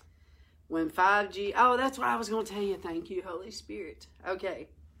 When 5G, oh, that's what I was going to tell you. Thank you, Holy Spirit. Okay.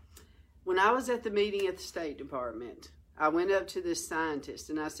 When I was at the meeting at the State Department, I went up to this scientist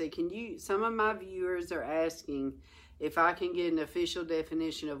and I said, some of my viewers are asking if I can get an official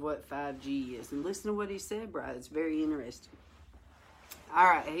definition of what 5G is. And listen to what he said, Brad. It's very interesting. All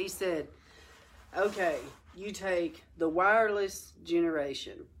right. He said, okay, you take the wireless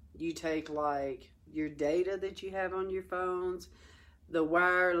generation. You take like your data that you have on your phones, the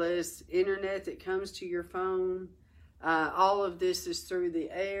wireless internet that comes to your phone. All of this is through the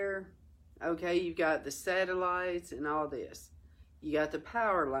air. Okay, you've got the satellites and all this. You got the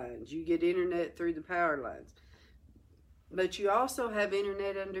power lines. You get internet through the power lines. But you also have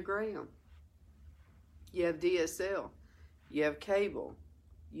internet underground. You have DSL. You have cable.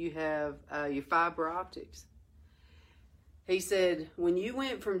 You have your fiber optics. He said, when you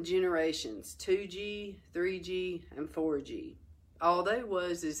went from generations, 2G, 3G, and 4G, all they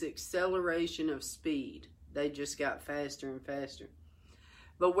was is acceleration of speed. They just got faster and faster.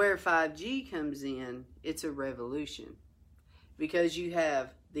 But where 5G comes in, it's a revolution. Because you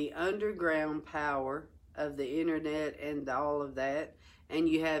have the underground power of the internet and all of that, and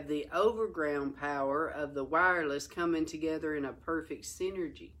you have the overground power of the wireless coming together in a perfect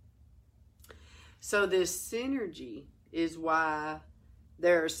synergy. So this synergy is why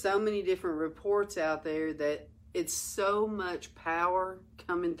there are so many different reports out there that it's so much power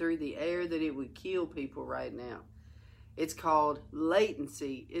coming through the air that it would kill people right now. It's called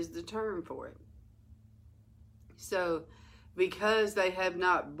latency is the term for it. So because they have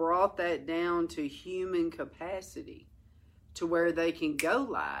not brought that down to human capacity to where they can go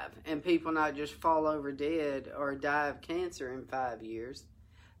live and people not just fall over dead or die of cancer in 5 years,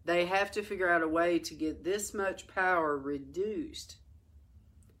 they have to figure out a way to get this much power reduced.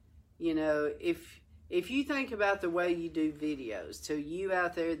 You know, if you think about the way you do videos, to you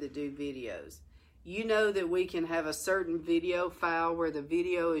out there that do videos, you know that we can have a certain video file where the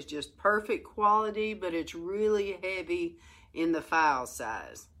video is just perfect quality, but it's really heavy in the file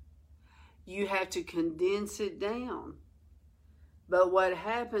size. You have to condense it down. But what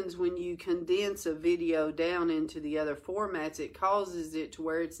happens when you condense a video down into the other formats, it causes it to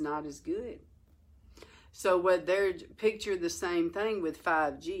where it's not as good. So what they're picture the same thing with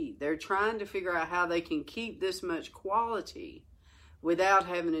 5G. They're trying to figure out how they can keep this much quality without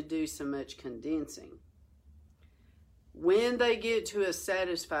having to do so much condensing. When they get to a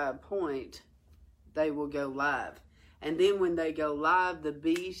satisfied point, they will go live. And then when they go live, the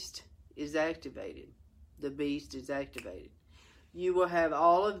beast is activated. The beast is activated. You will have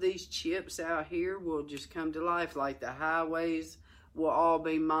all of these chips out here will just come to life, like the highways will all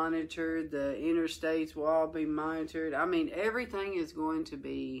be monitored, the interstates will all be monitored. I mean, everything is going to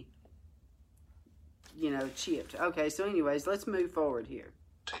be, chipped. Okay, so anyways, let's move forward here.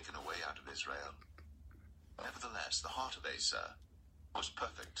 Taken away out of Israel. Nevertheless, the heart of Asa was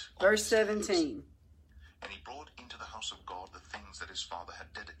perfect. Verse 17. And he brought into the house of God the things that his father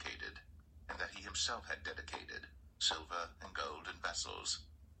had dedicated, and that he himself had dedicated, silver and gold and vessels.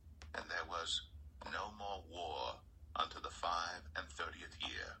 And there was no more war unto the 35th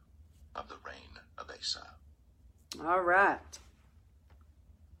year of the reign of Asa. All right.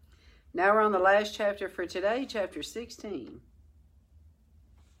 Now we're on the last chapter for today, chapter 16.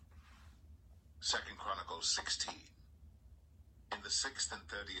 2 Chronicles 16. In the 6th and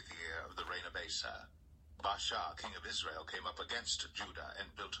 30th year of the reign of Asa, Baasha, king of Israel, came up against Judah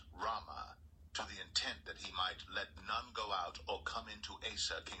and built Ramah, to the intent that he might let none go out or come into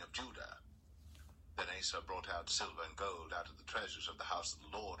Asa, king of Judah. Then Asa brought out silver and gold out of the treasures of the house of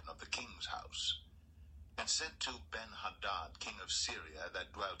the Lord and of the king's house, and sent to Ben-Hadad, king of Syria,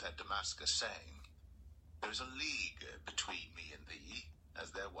 that dwelt at Damascus, saying, There is a league between me and thee,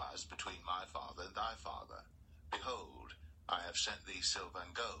 as there was between my father and thy father. Behold, I have sent thee silver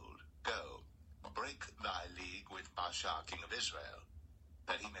and gold. Go, break thy league with Baasha, king of Israel,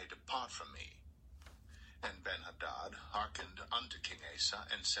 that he may depart from me. And Ben-Hadad hearkened unto King Asa,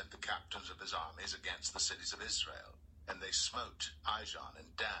 and sent the captains of his armies against the cities of Israel. And they smote Ijon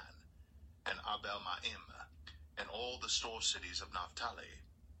and Dan, and Abel-Maim, and all the store cities of Naphtali.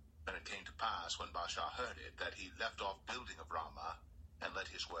 And it came to pass, when Baasha heard it, that he left off building of Ramah, and let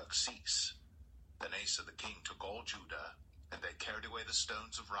his work cease. Then Asa the king took all Judah, and they carried away the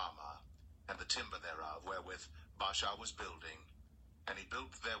stones of Ramah, and the timber thereof, wherewith Baasha was building, and he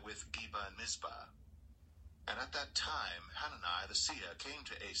built therewith Geba and Mizpah. And at that time Hanani the seer came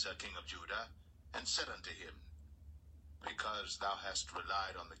to Asa king of Judah, and said unto him, Because thou hast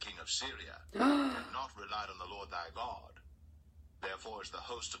relied on the king of Syria, and not relied on the Lord thy God, Therefore is the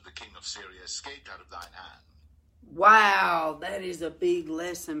host of the king of Syria escaped out of thine hand. Wow, that is a big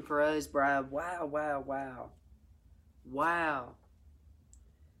lesson for us, bride. Wow, wow, wow. Wow.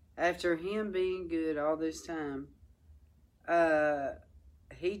 After him being good all this time,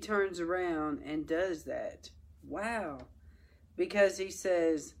 he turns around and does that. Wow. Because he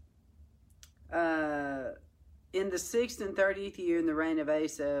says, in the 6th and 30th year in the reign of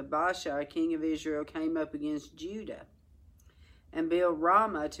Asa, Baasha, king of Israel, came up against Judah and built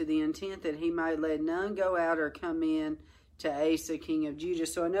Ramah to the intent that he might let none go out or come in to Asa, king of Judah.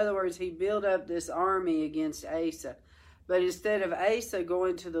 So in other words, he built up this army against Asa. But instead of Asa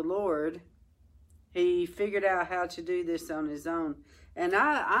going to the Lord, he figured out how to do this on his own. And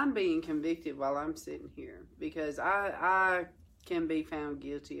I'm being convicted while I'm sitting here, because I can be found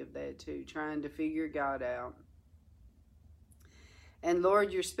guilty of that too, trying to figure God out. And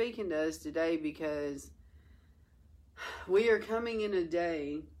Lord, you're speaking to us today because we are coming in a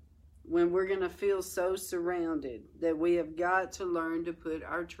day when we're going to feel so surrounded that we have got to learn to put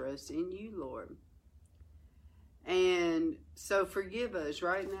our trust in you, Lord. And so forgive us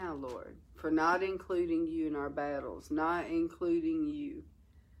right now, Lord, for not including you in our battles, not including you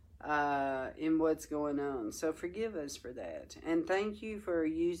in what's going on. So forgive us for that. And thank you for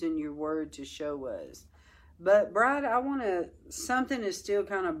using your word to show us. But, bride, something is still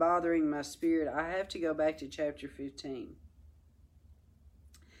kind of bothering my spirit. I have to go back to chapter 15.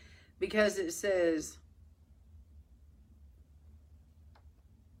 Because it says,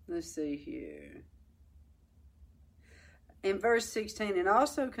 let's see here. In verse 16, and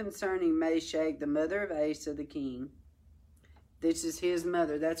also concerning Maachah, the mother of Asa the king. This is his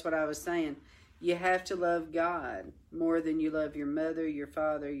mother. That's what I was saying. You have to love God more than you love your mother, your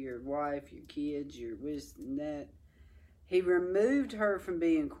father, your wife, your kids, your this and that. He removed her from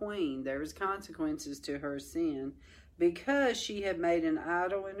being queen. There was consequences to her sin because she had made an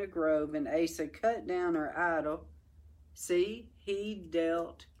idol in a grove, and Asa cut down her idol. See, he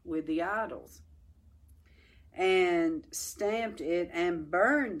dealt with the idols. And stamped it and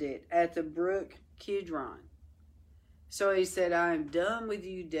burned it at the brook Kidron. So he said, I am done with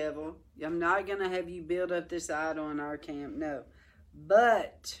you, devil. I'm not going to have you build up this idol in our camp. No.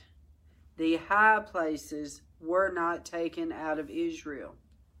 But the high places were not taken out of Israel.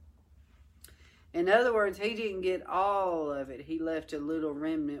 In other words, he didn't get all of it. He left a little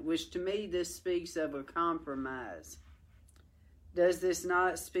remnant, which to me this speaks of a compromise. Does this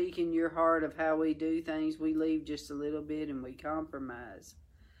not speak in your heart of how we do things? We leave just a little bit and we compromise.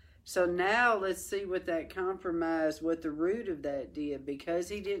 So now let's see what that compromise, what the root of that did. Because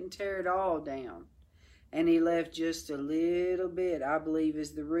he didn't tear it all down and he left just a little bit, I believe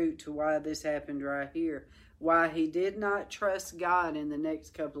is the root to why this happened right here. Why he did not trust God in the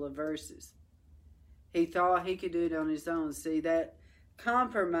next couple of verses. He thought he could do it on his own. See, that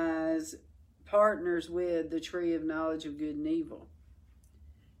compromise partners with the tree of knowledge of good and evil.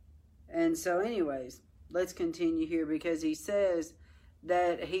 And so anyways, let's continue here, because he says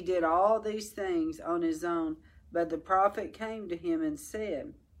that he did all these things on his own, but the prophet came to him and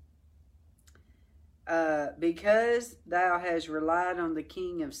said, because thou hast relied on the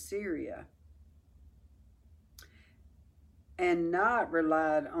king of Syria and not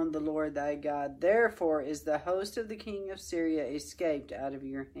relied on the Lord thy God, therefore is the host of the king of Syria escaped out of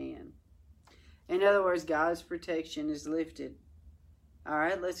your hand. In other words, God's protection is lifted. All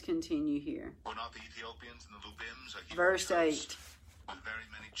right, let's continue here. Were not the Ethiopians and the Lubims a huge Verse 8. host, with very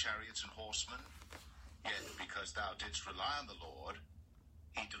many chariots and horsemen? Yet because thou didst rely on the Lord,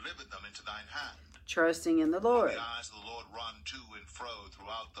 he delivered them into thine hand. Trusting in the Lord. The eyes of the Lord run to and fro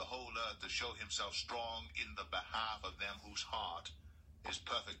throughout the whole earth to show himself strong in the behalf of them whose heart is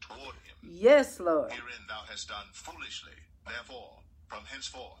perfect toward him. Yes, Lord. Herein thou hast done foolishly. Therefore, from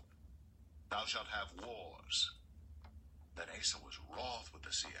henceforth, thou shalt have wars. Then Asa was wroth with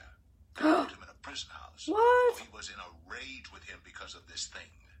the seer, and put him in a prison house. What? For he was in a rage with him because of this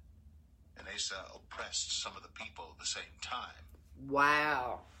thing. And Asa oppressed some of the people at the same time.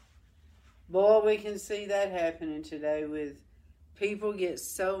 Wow. Boy, we can see that happening today with people get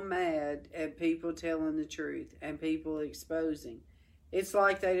so mad at people telling the truth and people exposing. It's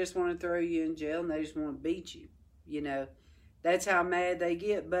like they just want to throw you in jail and they just want to beat you. You know, that's how mad they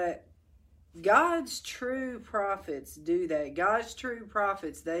get. But God's true prophets do that. God's true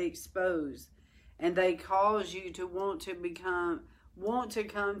prophets, they expose and they cause you to want to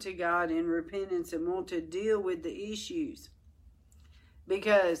come to God in repentance and want to deal with the issues.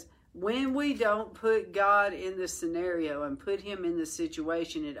 Because when we don't put God in the scenario and put him in the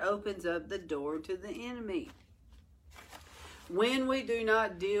situation, it opens up the door to the enemy. When we do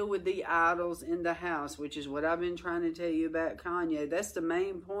not deal with the idols in the house, which is what I've been trying to tell you about Kanye, that's the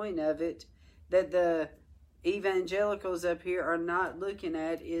main point of it, that the evangelicals up here are not looking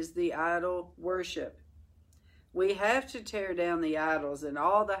at, is the idol worship. We have to tear down the idols in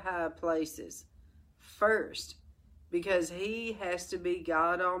all the high places first, because he has to be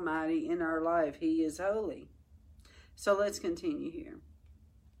God Almighty in our life. He is holy. So let's continue here.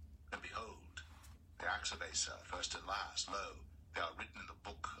 And behold, the acts of Asa, first and last, lo, they are written in the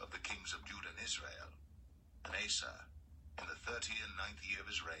book of the kings of Judah and Israel. And Asa, in the 39th year of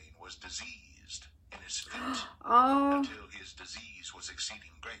his reign, was diseased in his fit, until his disease was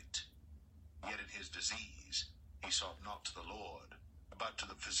exceeding great. Yet in his disease he sought not to the Lord, but to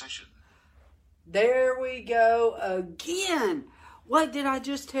the physician. There we go again. What did I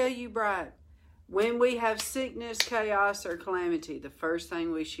just tell you, Bride? When we have sickness, chaos, or calamity, the first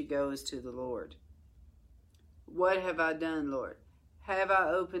thing we should go is to the Lord. What have I done, Lord? Have I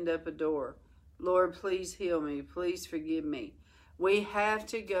opened up a door? Lord, please heal me. Please forgive me. We have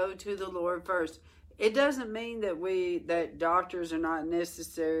to go to the Lord first. It doesn't mean that doctors are not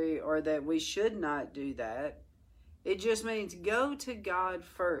necessary or that we should not do that. It just means go to God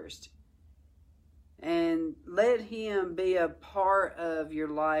first and let him be a part of your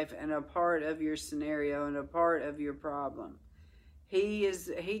life and a part of your scenario and a part of your problem. He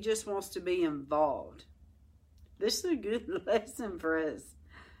just wants to be involved. This is a good lesson for us.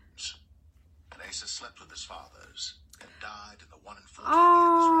 And Asa slept with his fathers and died in the 41st year of his reign.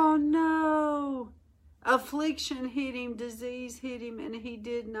 Oh no! Affliction hit him, disease hit him, and he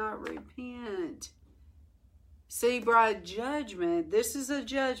did not repent. See, Bride, judgment, this is a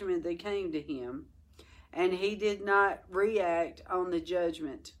judgment that came to him, and he did not react on the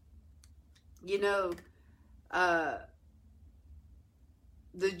judgment. You know,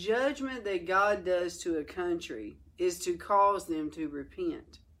 the judgment that God does to a country is to cause them to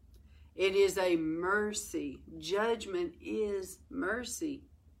repent. It is a mercy. Judgment is mercy.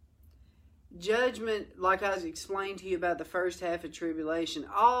 Judgment, like I explained to you about the first half of tribulation,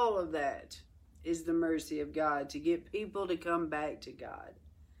 all of that is the mercy of God to get people to come back to God,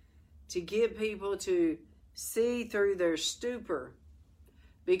 to get people to see through their stupor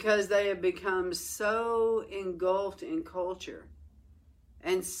because they have become so engulfed in culture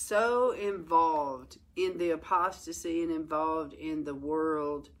and so involved in the apostasy and involved in the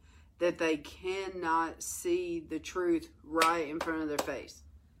world that they cannot see the truth right in front of their face.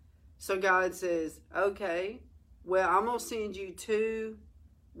 So God says, okay, well, I'm going to send you 2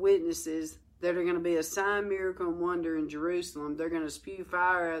 witnesses that are going to be a sign, miracle, and wonder in Jerusalem. They're going to spew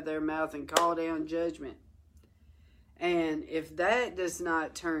fire out of their mouth and call down judgment. And if that does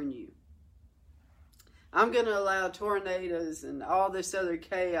not turn you, I'm going to allow tornadoes and all this other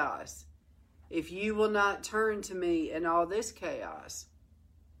chaos. If you will not turn to me in all this chaos,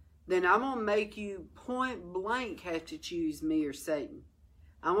 then I'm going to make you point blank have to choose me or Satan.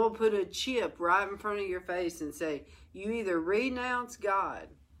 I'm going to put a chip right in front of your face and say, you either renounce God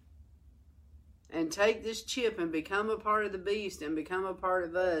and take this chip and become a part of the beast and become a part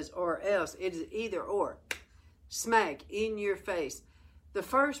of us, or else. It is either or. Smack in your face. The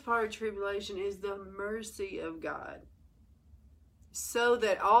first part of tribulation is the mercy of God. So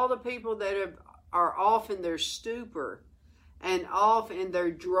that all the people that are off in their stupor and off in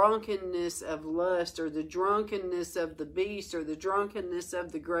their drunkenness of lust, or the drunkenness of the beast, or the drunkenness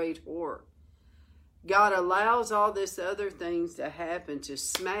of the great whore, God allows all this other things to happen to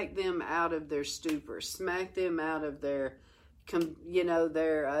smack them out of their stupor, smack them out of their,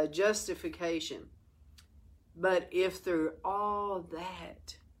 their justification. But if through all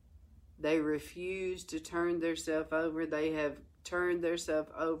that they refuse to turn themselves over, they have turned themselves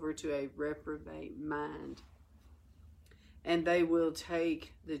over to a reprobate mind. And they will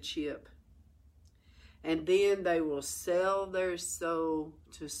take the chip. And then they will sell their soul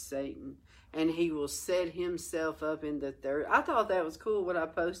to Satan. And he will set himself up in the third. I thought that was cool what I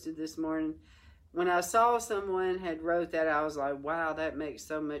posted this morning. When I saw someone had wrote that, I was like, wow, that makes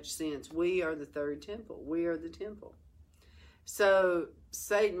so much sense. We are the third temple. We are the temple. So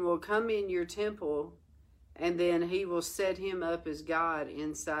Satan will come in your temple, and then he will set him up as God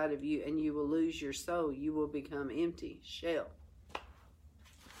inside of you, and you will lose your soul. You will become empty, shell.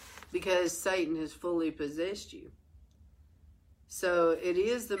 Because Satan has fully possessed you. So it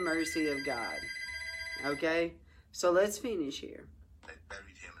is the mercy of God. Okay? So let's finish here. They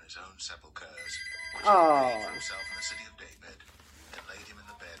buried him in his own sepulchres, which he made for himself in the city of David, and laid him in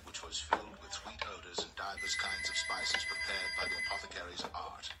the bed which was filled with sweet odors and divers kinds of spices prepared by the apothecary's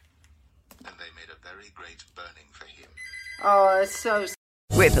art. And they made a very great burning for him. Oh, it's so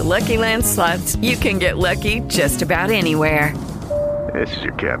With the Lucky Land Slots, you can get lucky just about anywhere. This is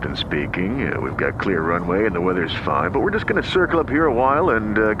your captain speaking. We've got clear runway and the weather's fine, but we're just going to circle up here a while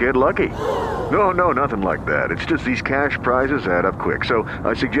and get lucky. No, nothing like that. It's just these cash prizes add up quick. So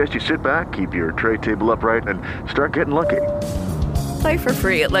I suggest you sit back, keep your tray table upright, and start getting lucky. Play for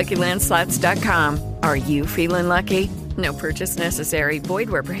free at LuckyLandSlots.com. Are you feeling lucky? No purchase necessary. Void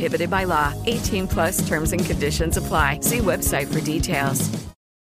where prohibited by law. 18+ terms and conditions apply. See website for details.